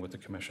developing with the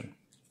commission.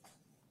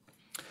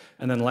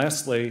 And then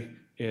lastly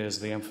is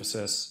the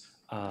emphasis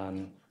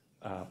on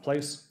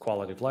place,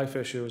 quality of life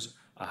issues,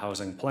 a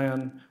housing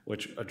plan,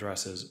 which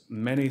addresses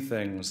many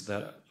things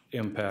that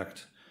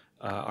impact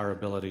our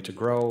ability to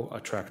grow,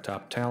 attract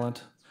top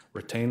talent,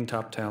 retain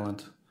top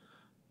talent,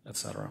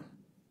 etc.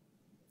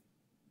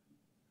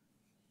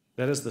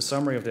 That is the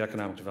summary of the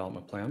Economic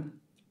Development Plan.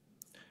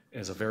 It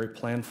is a very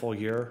planful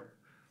year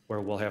where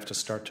we'll have to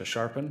start to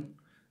sharpen,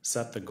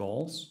 set the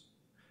goals.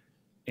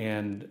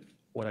 And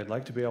what I'd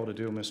like to be able to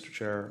do, Mr.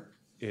 Chair,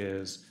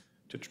 is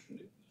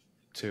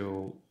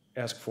to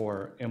ask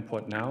for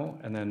input now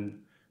and then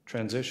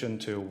transition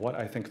to what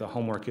I think the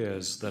homework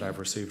is that I've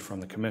received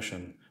from the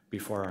Commission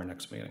before our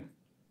next meeting.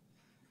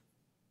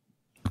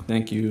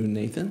 Thank you,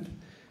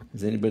 Nathan.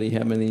 Does anybody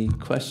have any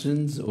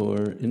questions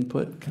or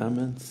input,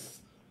 comments?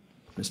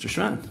 Mr.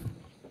 Schron.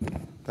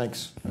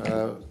 Thanks.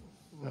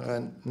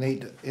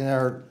 Nate,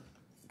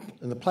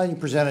 in the plan you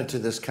presented to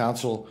this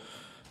council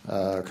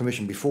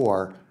commission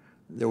before,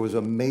 there was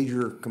a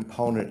major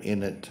component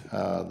in it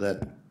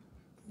that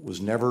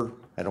was never,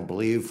 I don't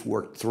believe,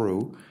 worked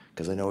through,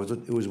 because I know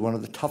it was one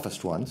of the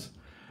toughest ones,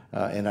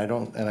 and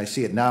I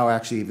see it now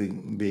actually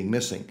being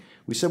missing.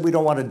 We said we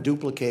don't want to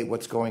duplicate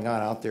what's going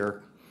on out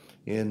there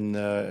in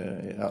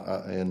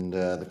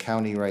the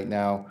county right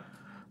now,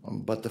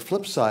 but the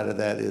flip side of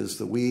that is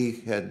that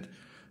we had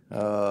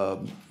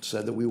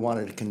said that we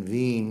wanted to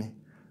convene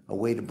a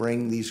way to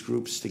bring these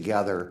groups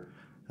together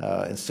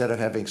instead of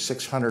having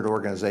 600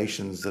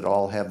 organizations that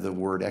all have the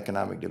word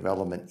economic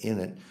development in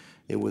it.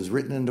 It was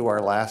written into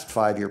our last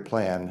 5-year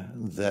plan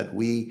that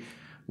we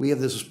have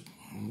this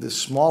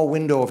small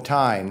window of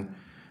time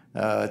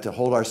to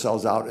hold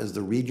ourselves out as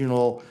the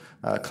regional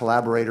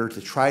collaborator to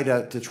try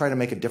to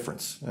make a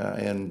difference.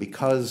 And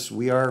because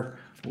we're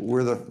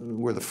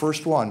the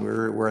first one,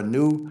 we're a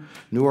new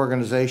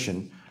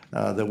organization,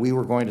 that we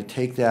were going to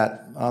take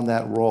that on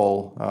that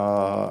role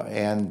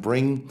and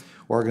bring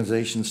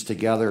organizations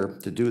together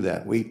to do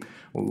that. We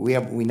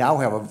now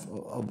have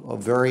a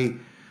very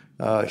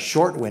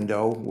short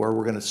window where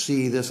we're going to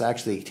see this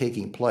actually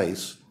taking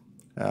place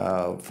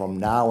from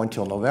now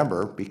until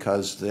November,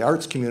 because the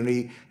arts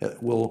community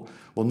will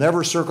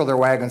never circle their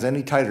wagons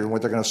any tighter than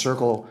what they're going to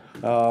circle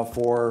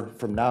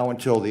from now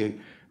until the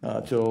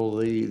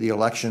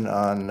election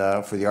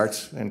for the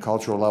arts and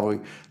cultural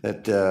level.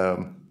 That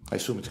I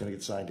assume it's going to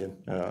get signed in.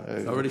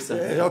 Already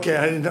signed. Okay,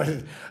 I didn't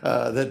know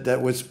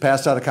that was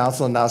passed out of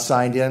council and now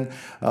signed in.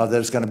 That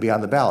it's going to be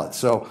on the ballot.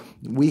 So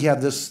we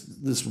have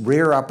this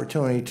rare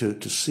opportunity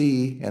to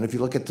see, and if you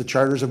look at the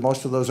charters of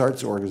most of those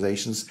arts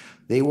organizations,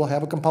 they will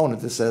have a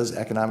component that says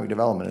economic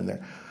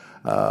development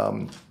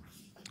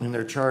in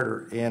their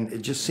charter. And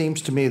it just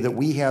seems to me that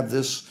we have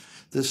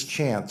this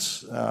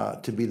chance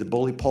to be the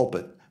bully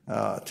pulpit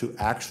to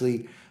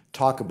actually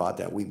talk about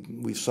that.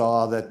 We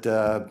saw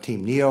that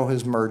Team NEO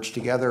has merged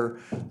together.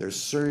 There's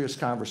serious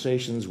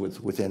conversations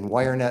within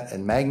WireNet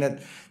and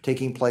Magnet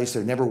taking place.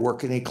 They're never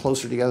working any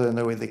closer together than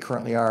the way they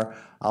currently are.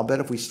 I'll bet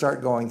if we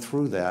start going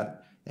through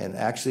that and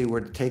actually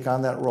were to take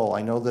on that role,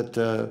 I know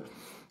that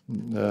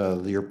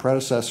your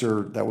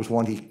predecessor, that was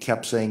one he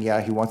kept saying,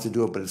 yeah, he wants to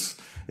do it, but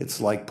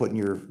it's like putting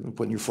your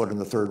foot in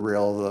the third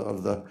rail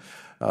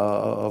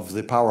of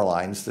the power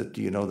lines. That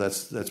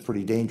that's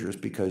pretty dangerous,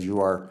 because you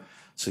are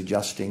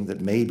suggesting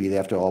that maybe they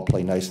have to all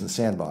play nice in the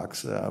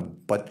sandbox.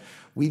 But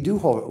we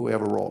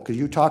have a role, because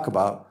you talk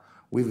about,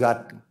 we've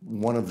got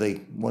one of the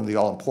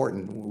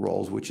all-important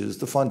roles, which is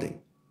the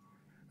funding.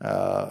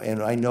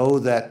 And I know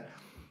that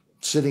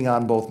sitting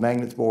on both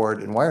Magnet's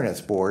board and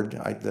WireNet's board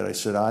that I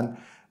sit on,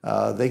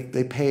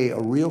 they pay a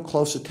real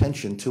close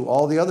attention to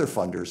all the other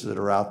funders that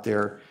are out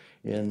there,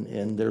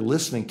 and they're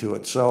listening to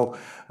it. So,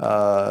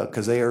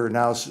 because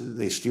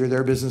they steer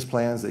their business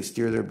plans, they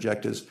steer their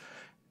objectives.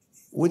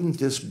 Wouldn't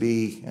this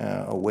be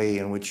a way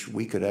in which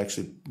we could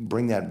actually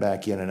bring that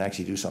back in and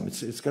actually do something?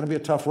 It's going to be a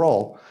tough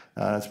role.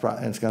 It's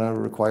going to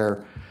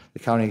require the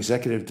county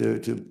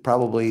executive to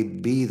probably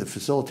be the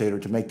facilitator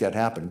to make that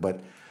happen.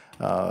 But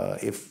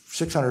if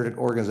 600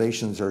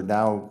 organizations are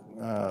now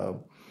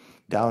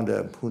down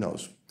to, who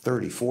knows,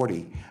 30,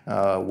 40,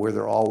 where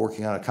they're all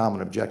working on a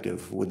common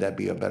objective, would that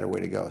be a better way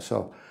to go?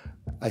 So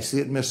I see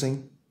it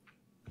missing.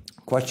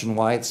 Question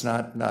why it's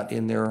not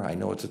in there. I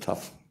know it's a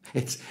tough.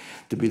 It's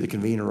to be the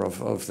convener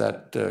of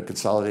that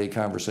consolidated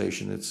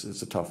conversation. It's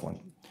a tough one.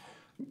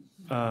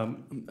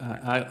 I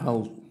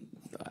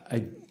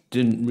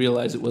didn't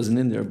realize it wasn't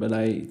in there, but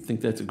I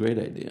think that's a great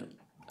idea.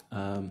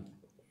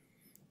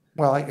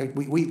 Well,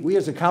 we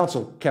as a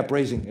council kept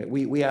raising it.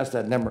 We asked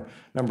that number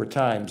of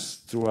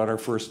times throughout our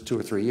first 2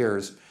 or 3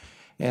 years,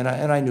 and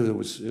I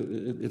knew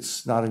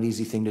it's not an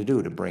easy thing to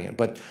do to bring it.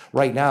 But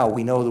right now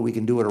we know that we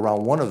can do it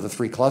around one of the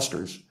 3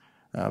 clusters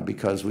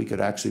because we could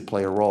actually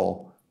play a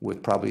role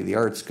with probably the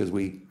arts, because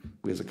we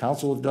as a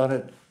council have done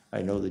it.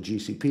 I know the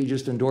GCP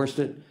just endorsed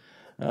it,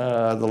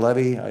 the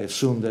levy. I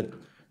assume that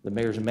the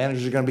mayors and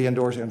managers are going to be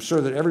endorsing. I'm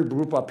sure that every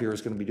group up here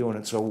is going to be doing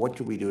it. So what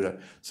can we do to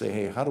say,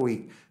 hey, how do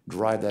we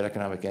drive that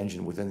economic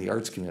engine within the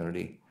arts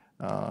community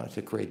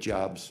to create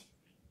jobs,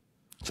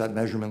 set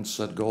measurements,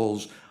 set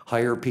goals,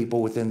 hire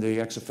people within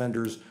the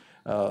ex-offenders,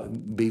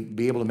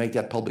 be able to make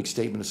that public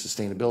statement of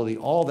sustainability,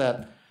 all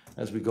that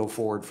as we go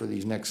forward for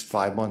these next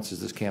 5 months as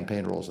this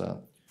campaign rolls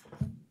out.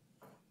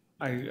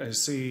 I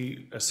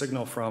see a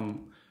signal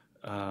from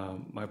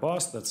my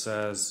boss that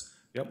says,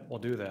 yep, we'll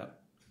do that.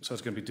 So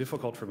it's going to be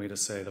difficult for me to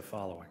say the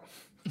following,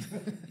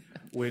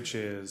 which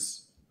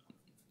is,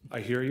 I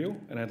hear you,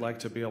 and I'd like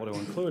to be able to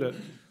include it,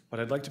 but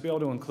I'd like to be able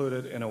to include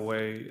it in a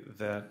way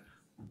that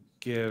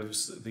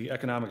gives the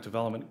Economic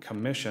Development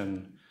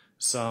Commission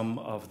some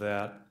of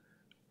that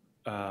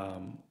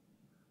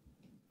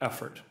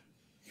effort.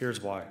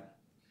 Here's why.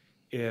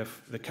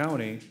 If the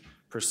county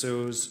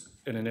pursues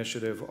an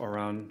initiative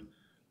around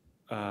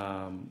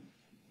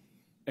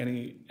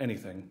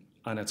anything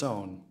on its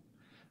own,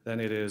 then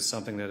it is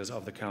something that is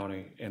of the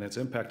county, and its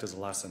impact is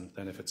lessened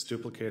than if it's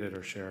duplicated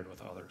or shared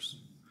with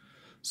others.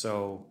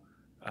 So,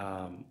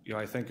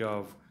 I think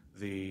of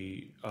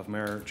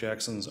Mayor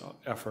Jackson's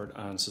effort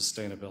on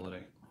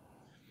sustainability,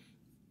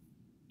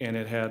 and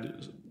it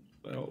had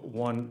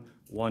one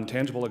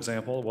tangible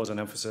example was an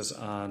emphasis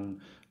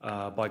on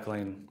bike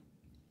lane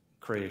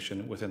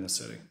creation within the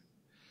city.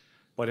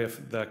 But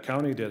if the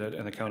county did it,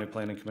 and the County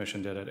Planning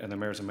Commission did it, and the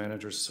Mayors and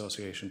Managers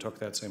Association took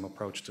that same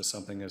approach to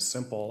something as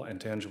simple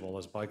and tangible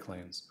as bike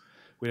lanes,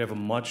 we'd have a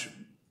much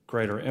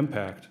greater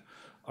impact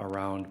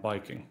around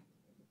biking.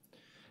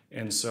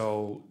 And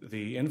so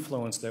the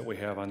influence that we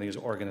have on these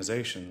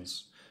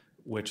organizations,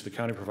 which the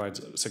county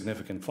provides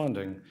significant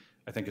funding,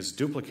 I think is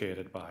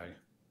duplicated by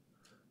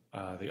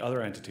the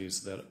other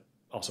entities that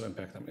also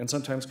impact them and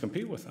sometimes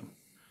compete with them.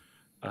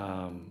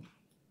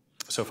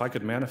 So if I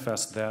could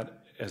manifest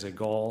that as a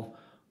goal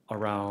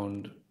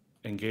around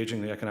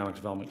engaging the Economic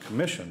Development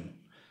Commission,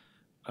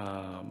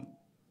 I'd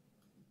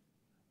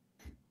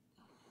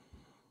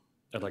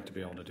like to be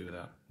able to do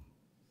that.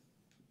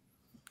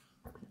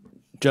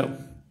 Joe?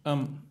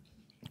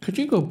 Could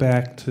you go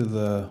back to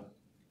the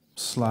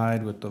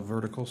slide with the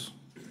verticals,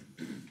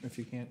 if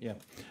you can? Yeah.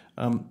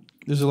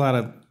 There's a lot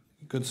of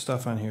good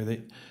stuff on here.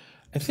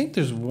 I think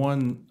there's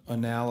one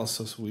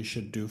analysis we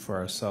should do for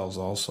ourselves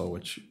also,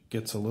 which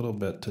gets a little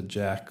bit to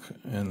Jack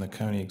and the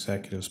county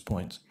executive's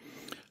points.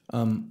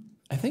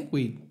 I think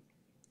we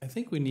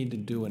need to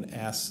do an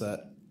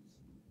asset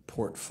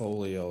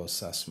portfolio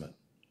assessment.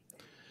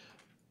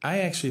 I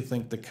actually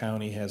think the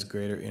county has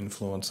greater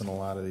influence in a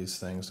lot of these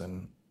things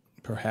than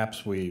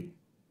perhaps we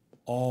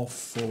all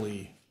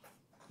fully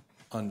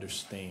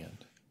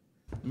understand.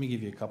 Let me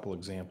give you a couple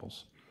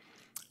examples.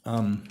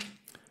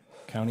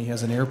 County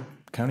has an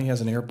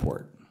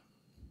airport.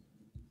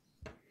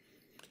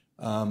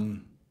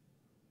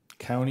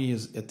 County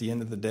is, at the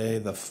end of the day,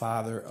 the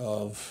father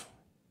of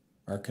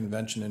our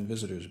Convention and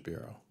Visitors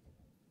Bureau.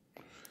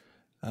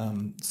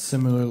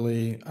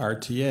 Similarly,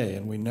 RTA,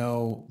 and we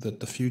know that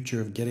the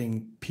future of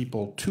getting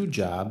people to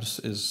jobs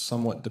is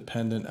somewhat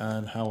dependent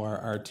on how our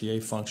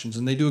RTA functions,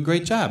 and they do a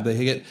great job.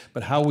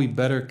 But how we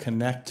better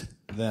connect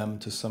them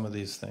to some of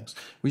these things.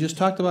 We just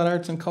talked about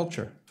arts and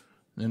culture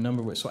in a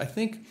number of ways. So I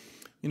think,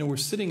 we're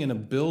sitting in a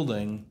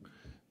building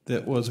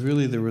that was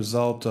really the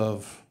result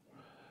of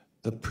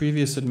the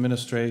previous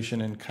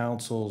administration and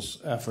council's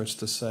efforts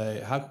to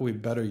say, how can we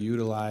better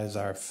utilize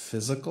our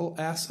physical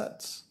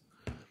assets?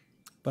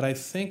 But I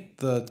think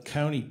the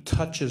county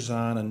touches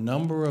on a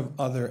number of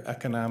other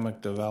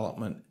economic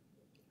development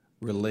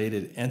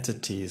related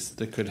entities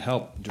that could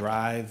help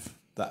drive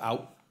the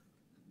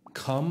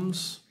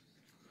outcomes.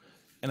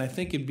 And I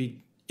think it'd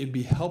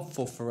be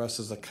helpful for us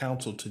as a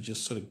council to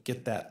just sort of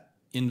get that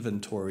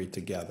inventory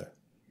together.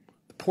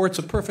 The port's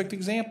a perfect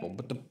example,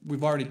 but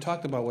we've already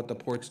talked about what the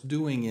port's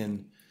doing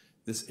in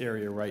this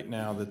area right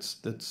now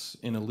that's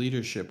in a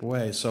leadership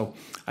way. So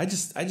I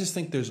just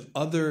think there's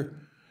other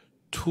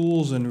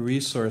tools and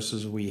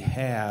resources we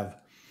have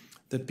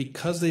that,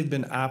 because they've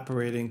been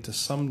operating to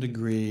some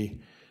degree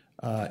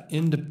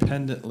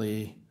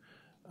independently,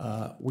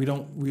 we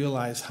don't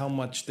realize how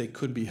much they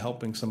could be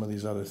helping some of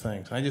these other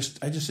things.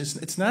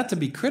 It's not to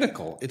be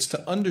critical. It's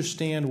to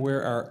understand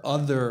where our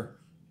other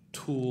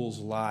tools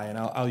lie. And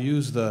I'll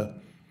use the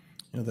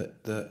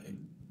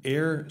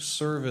air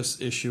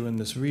service issue in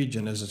this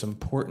region is as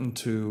important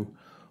to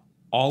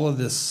all of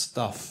this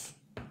stuff,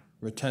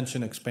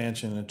 retention,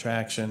 expansion,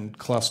 attraction,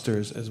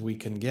 clusters, as we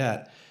can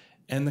get.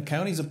 And the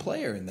county's a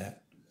player in that.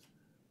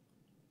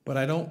 But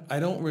I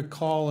don't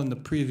recall in the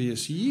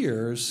previous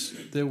years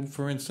that,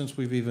 for instance,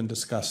 we've even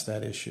discussed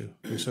that issue.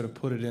 We sort of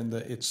put it in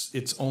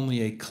it's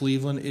only a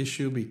Cleveland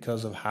issue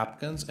because of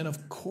Hopkins, and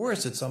of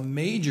course it's a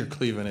major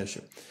Cleveland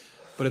issue,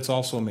 but it's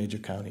also a major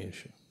county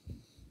issue.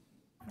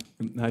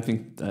 I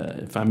think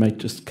if I might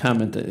just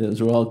comment, those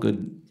are all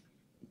good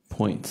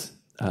points.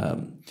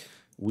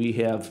 We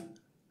have,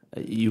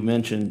 you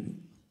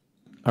mentioned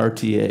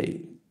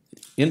RTA,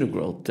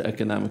 integral to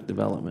economic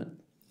development,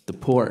 the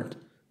port,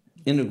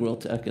 integral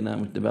to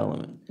economic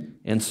development,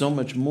 and so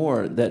much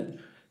more that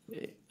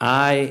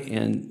I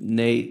and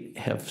Nate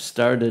have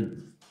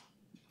started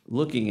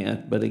looking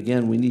at. But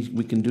again,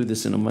 we can do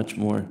this in a much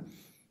more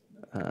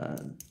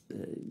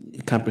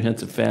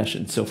comprehensive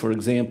fashion. So, for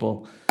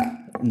example,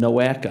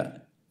 NOACA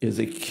is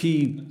a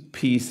key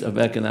piece of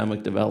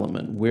economic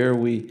development,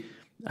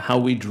 how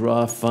we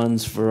draw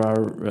funds for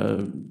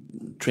our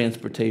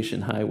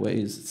transportation,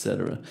 highways, et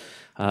cetera.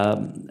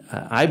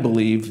 I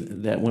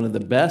believe that one of the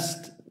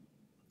best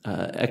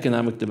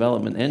economic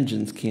development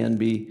engines can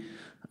be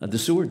the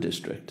sewer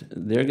district.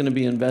 They're going to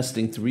be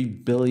investing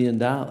 $3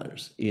 billion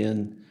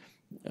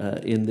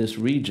in this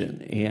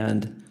region,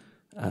 and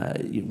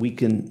we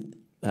can.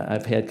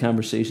 I've had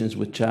conversations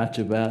with Chach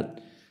about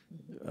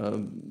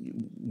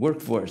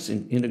workforce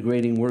and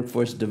integrating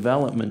workforce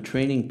development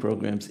training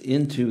programs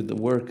into the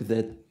work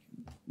that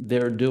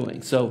they're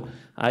doing. So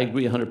I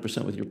agree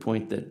 100% with your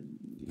point that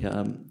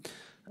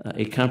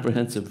a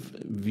comprehensive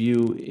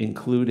view,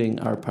 including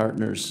our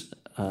partners,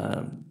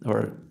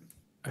 or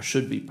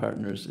should be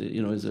partners,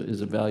 is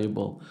a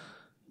valuable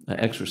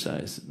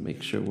exercise.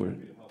 Make sure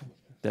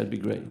that'd be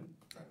great.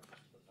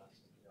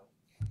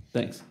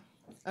 Thanks.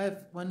 I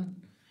have one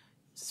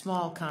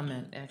small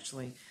comment,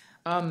 actually.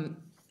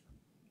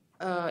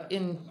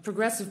 In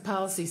progressive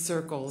policy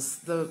circles,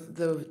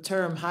 the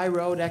term high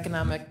road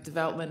economic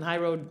development, high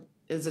road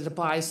as it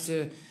applies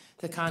to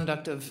the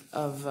conduct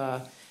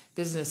of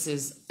business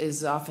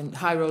is often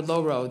high road,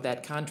 low road.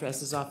 That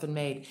contrast is often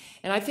made,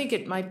 and I think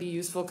it might be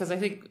useful because I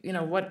think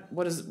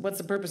what's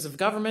the purpose of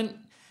government?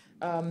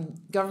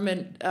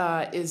 Government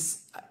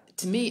is,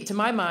 to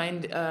my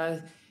mind,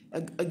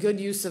 a good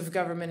use of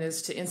government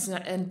is to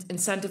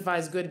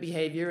incentivize good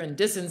behavior and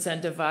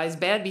disincentivize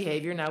bad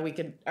behavior. Now we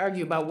could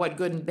argue about what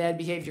good and bad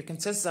behavior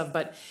consists of,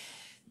 but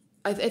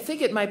I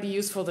think it might be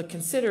useful to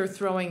consider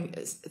throwing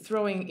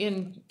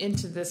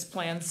into this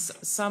plan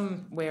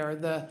somewhere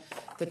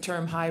the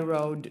term high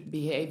road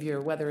behavior,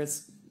 whether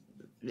it's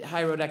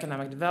high road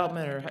economic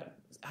development or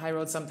high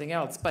road something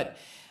else. But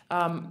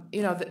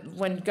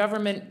when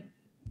government,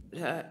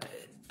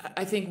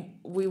 I think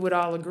we would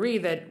all agree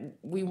that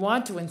we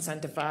want to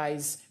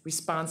incentivize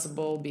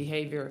responsible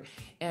behavior,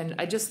 and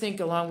I just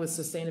think along with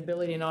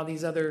sustainability and all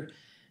these other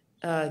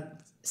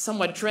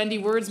somewhat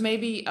trendy words,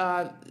 maybe.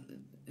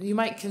 You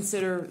might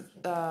consider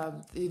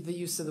the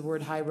use of the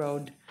word high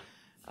road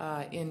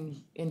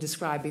in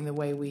describing the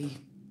way we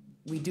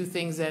do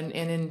things and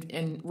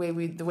in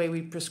the way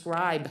we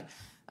prescribe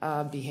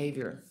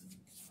behavior.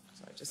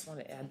 So I just want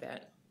to add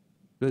that.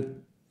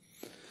 Good.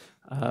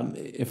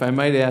 If I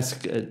might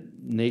ask,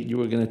 Nate, you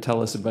were going to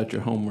tell us about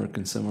your homework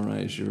and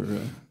summarize your...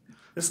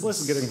 This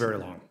list is getting very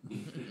long.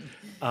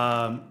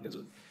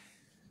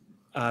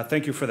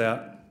 Thank you for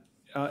that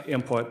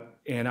input,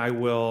 and I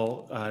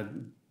will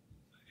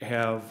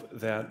have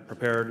that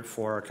prepared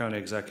for our county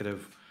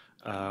executive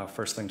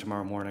first thing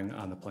tomorrow morning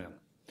on the plan,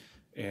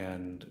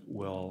 and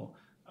we'll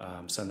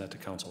send that to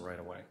council right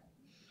away.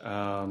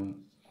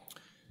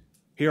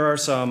 Here are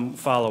some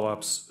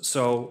follow-ups.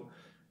 So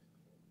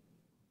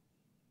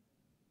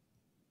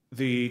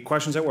the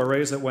questions that were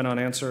raised that went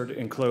unanswered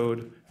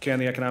include, can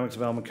the Economic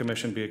Development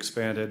Commission be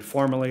expanded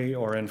formally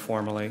or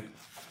informally?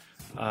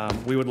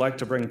 We would like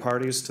to bring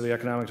parties to the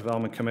Economic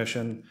Development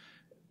Commission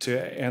to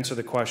answer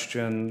the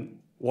question,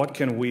 what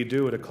can we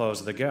do to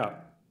close the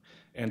gap?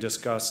 And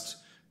discuss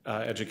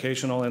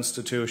educational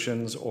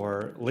institutions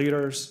or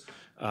leaders,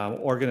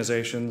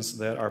 organizations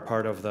that are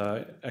part of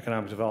the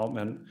economic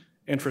development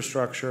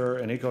infrastructure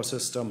and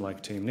ecosystem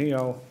like Team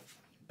NEO,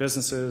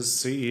 businesses,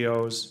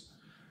 CEOs,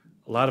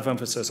 a lot of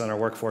emphasis on our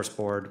workforce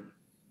board,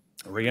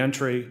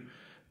 reentry,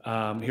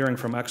 hearing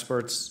from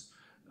experts,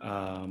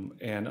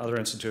 and other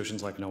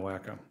institutions like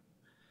NOACA.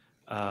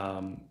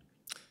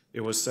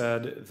 It was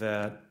said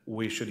that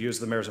we should use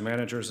the Mayors and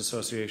Managers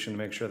Association to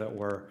make sure that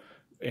we're,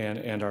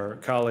 and our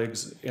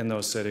colleagues in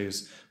those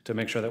cities, to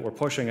make sure that we're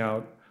pushing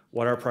out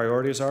what our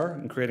priorities are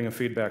and creating a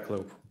feedback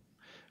loop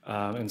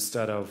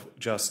instead of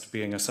just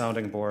being a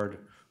sounding board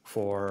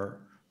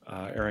for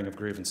airing of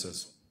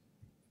grievances.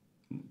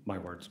 My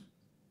words.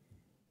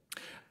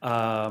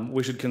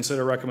 We should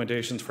consider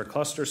recommendations for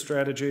cluster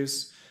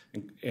strategies,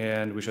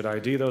 and we should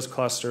ID those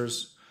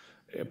clusters,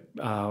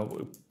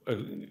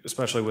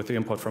 especially with the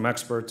input from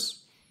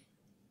experts.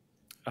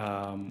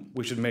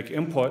 We should make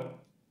input.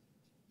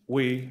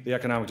 We, the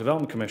Economic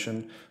Development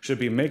Commission, should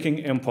be making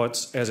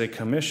inputs as a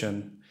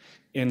commission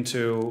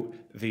into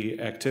the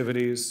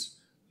activities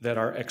that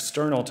are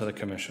external to the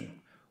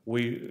commission.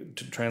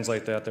 To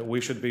translate that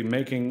we should be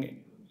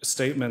making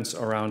statements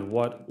around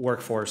what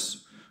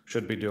workforce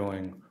should be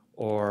doing,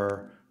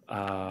 or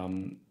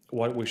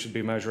what we should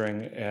be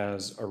measuring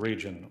as a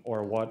region,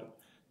 or what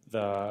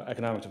the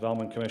Economic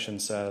Development Commission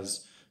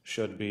says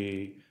should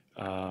be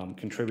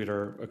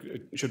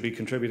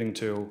contributing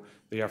to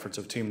the efforts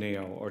of Team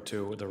NEO or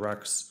to the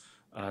REC's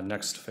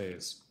next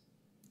phase.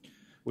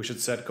 We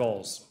should set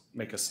goals,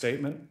 make a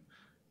statement,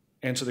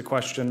 answer the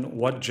question,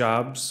 what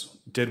jobs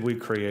did we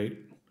create?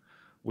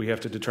 We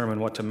have to determine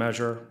what to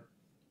measure,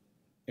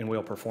 and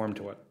we'll perform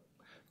to it.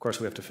 Of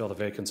course, we have to fill the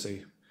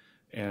vacancy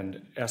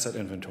and asset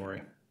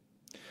inventory.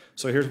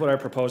 So here's what I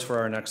propose for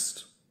our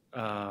next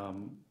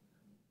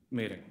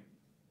meeting.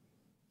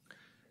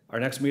 Our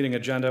next meeting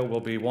agenda will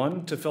be,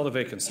 1, to fill the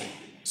vacancy.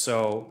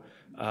 So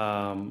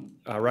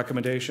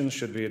recommendations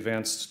should be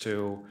advanced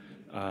to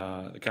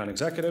the county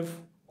executive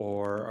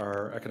or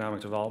our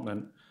Economic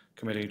Development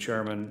Committee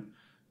Chairman,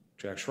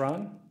 Jack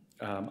Schron.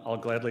 I'll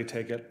gladly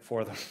take it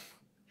for them.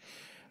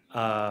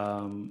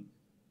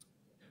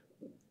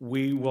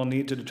 We will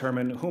need to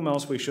determine whom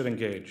else we should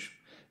engage.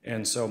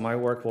 And so my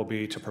work will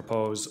be to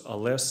propose a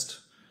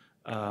list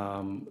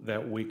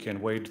that we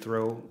can wade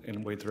through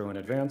in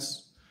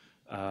advance,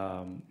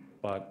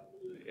 but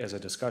as a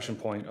discussion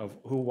point of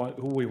who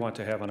we want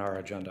to have on our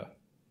agenda.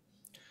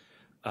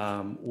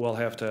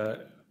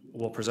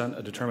 We'll present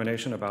a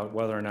determination about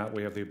whether or not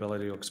we have the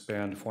ability to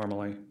expand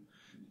formally,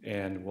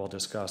 and we'll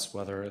discuss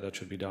whether that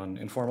should be done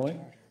informally.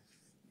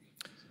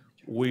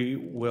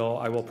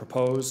 I will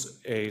propose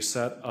a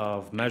set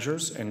of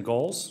measures and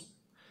goals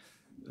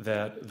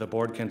that the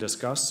board can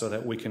discuss so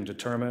that we can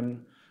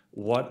determine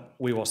what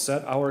we will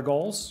set our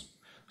goals,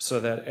 so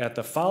that at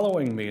the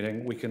following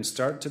meeting we can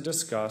start to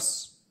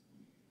discuss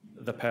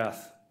the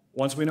path.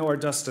 Once we know our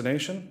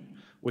destination,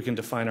 we can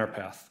define our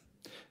path.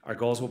 Our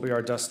goals will be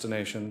our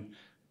destination.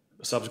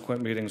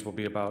 Subsequent meetings will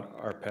be about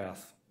our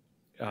path.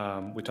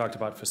 We talked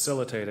about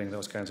facilitating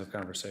those kinds of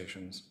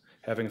conversations,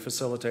 having a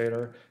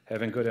facilitator,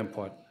 having good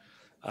input,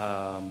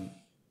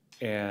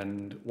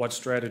 and what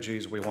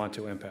strategies we want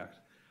to impact.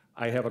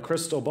 I have a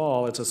crystal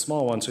ball. It's a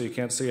small one, so you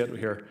can't see it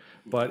here,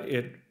 but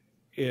it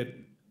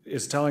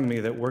is telling me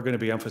that we're going to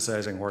be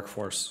emphasizing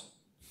workforce.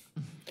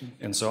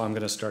 And so I'm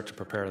going to start to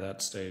prepare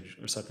that stage,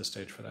 or set the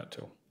stage for that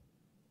too.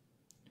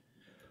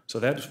 So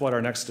that's what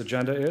our next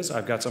agenda is.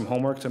 I've got some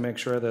homework to make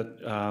sure that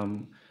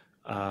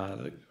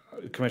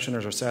the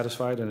commissioners are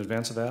satisfied in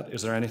advance of that.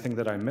 Is there anything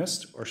that I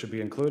missed or should be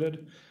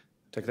included?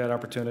 Take that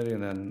opportunity,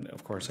 and then,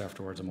 of course,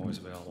 afterwards, I'm always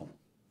available.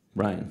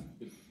 Ryan.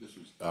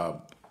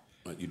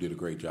 You did a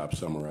great job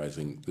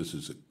summarizing. This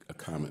is a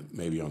comment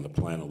maybe on the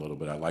plan a little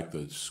bit. I like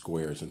the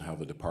squares and how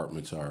the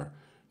departments are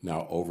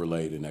now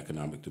overlaid in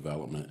economic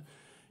development.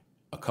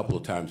 A couple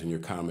of times in your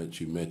comments,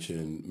 you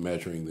mentioned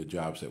measuring the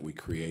jobs that we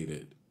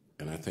created.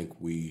 And I think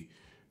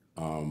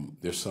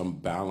there's some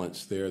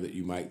balance there that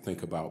you might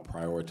think about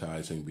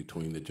prioritizing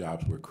between the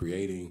jobs we're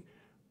creating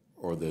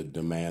or the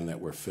demand that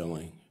we're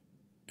filling.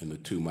 And the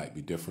two might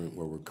be different,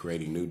 where we're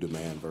creating new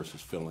demand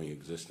versus filling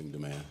existing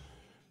demand.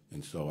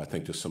 And so I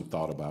think just some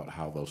thought about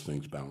how those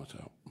things balance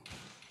out.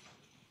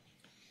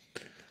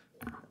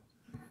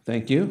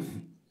 Thank you.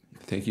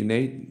 Thank you,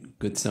 Nate.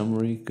 Good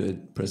summary,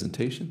 good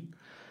presentation.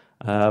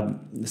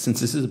 Since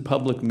this is a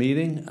public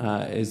meeting,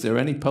 is there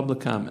any public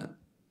comment?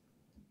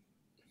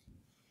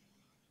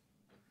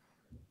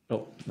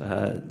 Oh,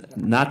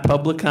 not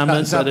public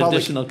comments, but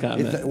additional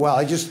comment. Well,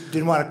 I just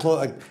didn't want to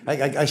close.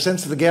 I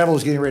sensed the gavel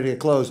was getting ready to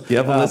close. The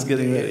gavel is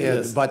getting ready,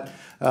 yes. But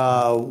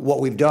what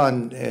we've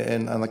done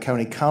on the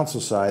county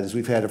council side is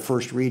we've had a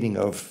first reading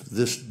of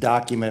this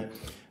document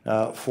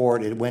for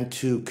it. It went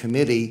to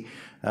committee,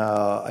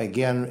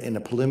 again, in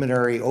a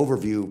preliminary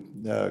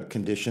overview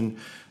condition.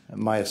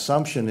 My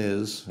assumption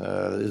is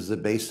that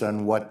based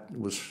on what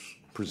was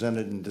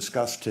presented and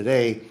discussed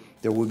today,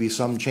 there will be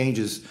some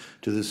changes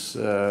to this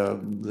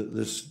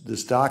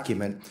this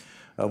document,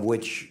 of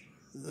which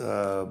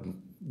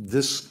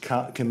this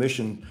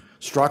commission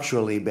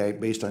structurally,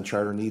 based on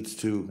charter, needs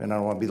to, and I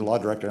don't want to be the law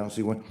director, I don't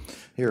see one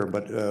here,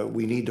 but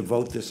we need to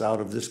vote this out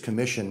of this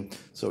commission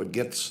so it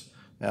gets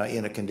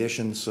in a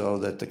condition so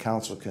that the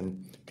council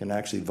can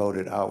actually vote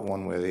it out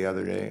one way or the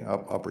other day,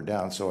 up or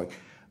down. So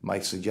my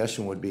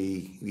suggestion would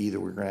be either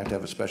we're going to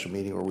have a special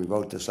meeting or we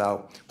vote this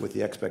out with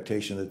the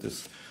expectation that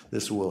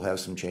this will have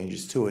some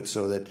changes to it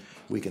so that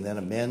we can then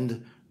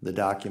amend the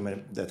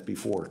document that's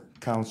before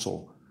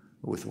council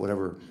with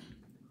whatever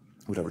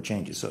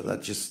changes. So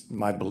that's just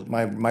my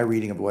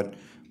reading of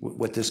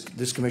what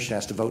this commission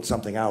has to vote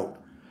something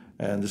out,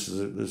 and this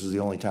is the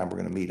only time we're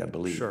going to meet, I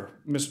believe. Sure,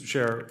 Mr.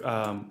 Chair.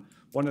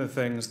 One of the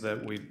things that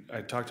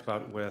I talked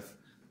about with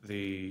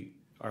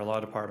our law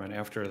department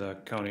after the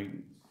county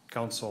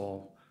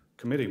council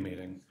committee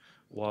meeting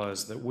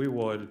was that we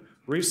would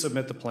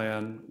resubmit the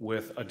plan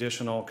with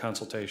additional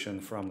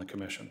consultation from the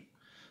commission.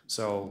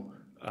 So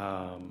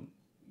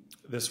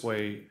this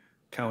way,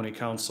 county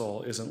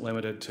council isn't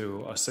limited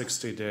to a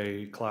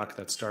 60-day clock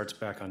that starts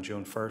back on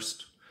June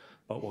 1st,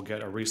 but we'll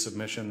get a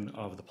resubmission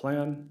of the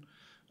plan.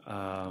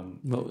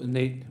 Well,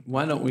 Nate,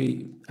 why don't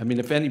we, I mean,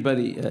 if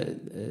anybody,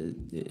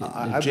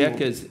 Jack,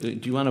 do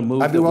you want to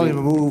move? I'd be willing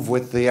to move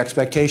with the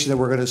expectation that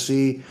we're going to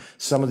see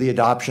some of the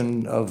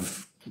adoption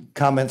of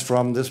comments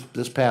from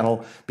this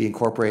panel be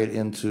incorporated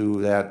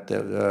into that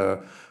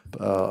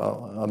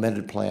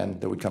amended plan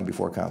that would come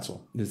before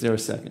council. Is there a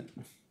second?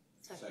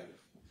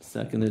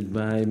 Seconded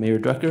by Mayor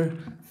Drucker.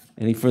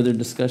 Any further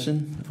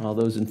discussion? All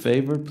those in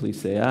favor, please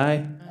say aye.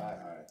 Aye.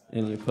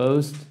 Any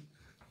opposed?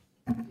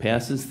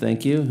 Passes.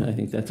 Thank you. I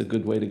think that's a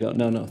good way to go.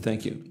 No,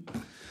 thank you.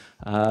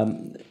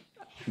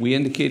 We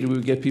indicated we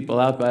would get people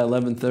out by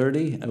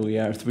 11:30. We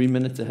are 3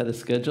 minutes ahead of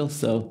schedule,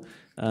 so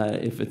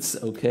if it's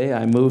okay,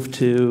 I move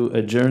to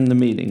adjourn the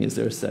meeting. Is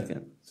there a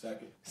second?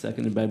 Second.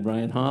 Seconded by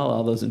Brian Hall.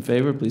 All those in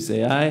favor, please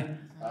say aye.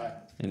 Aye.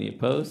 Any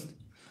opposed?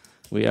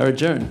 We are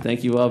adjourned.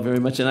 Thank you all very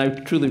much, and I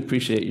truly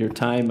appreciate your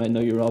time. I know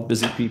you're all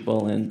busy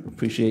people, and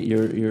appreciate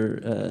your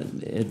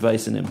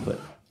advice and input.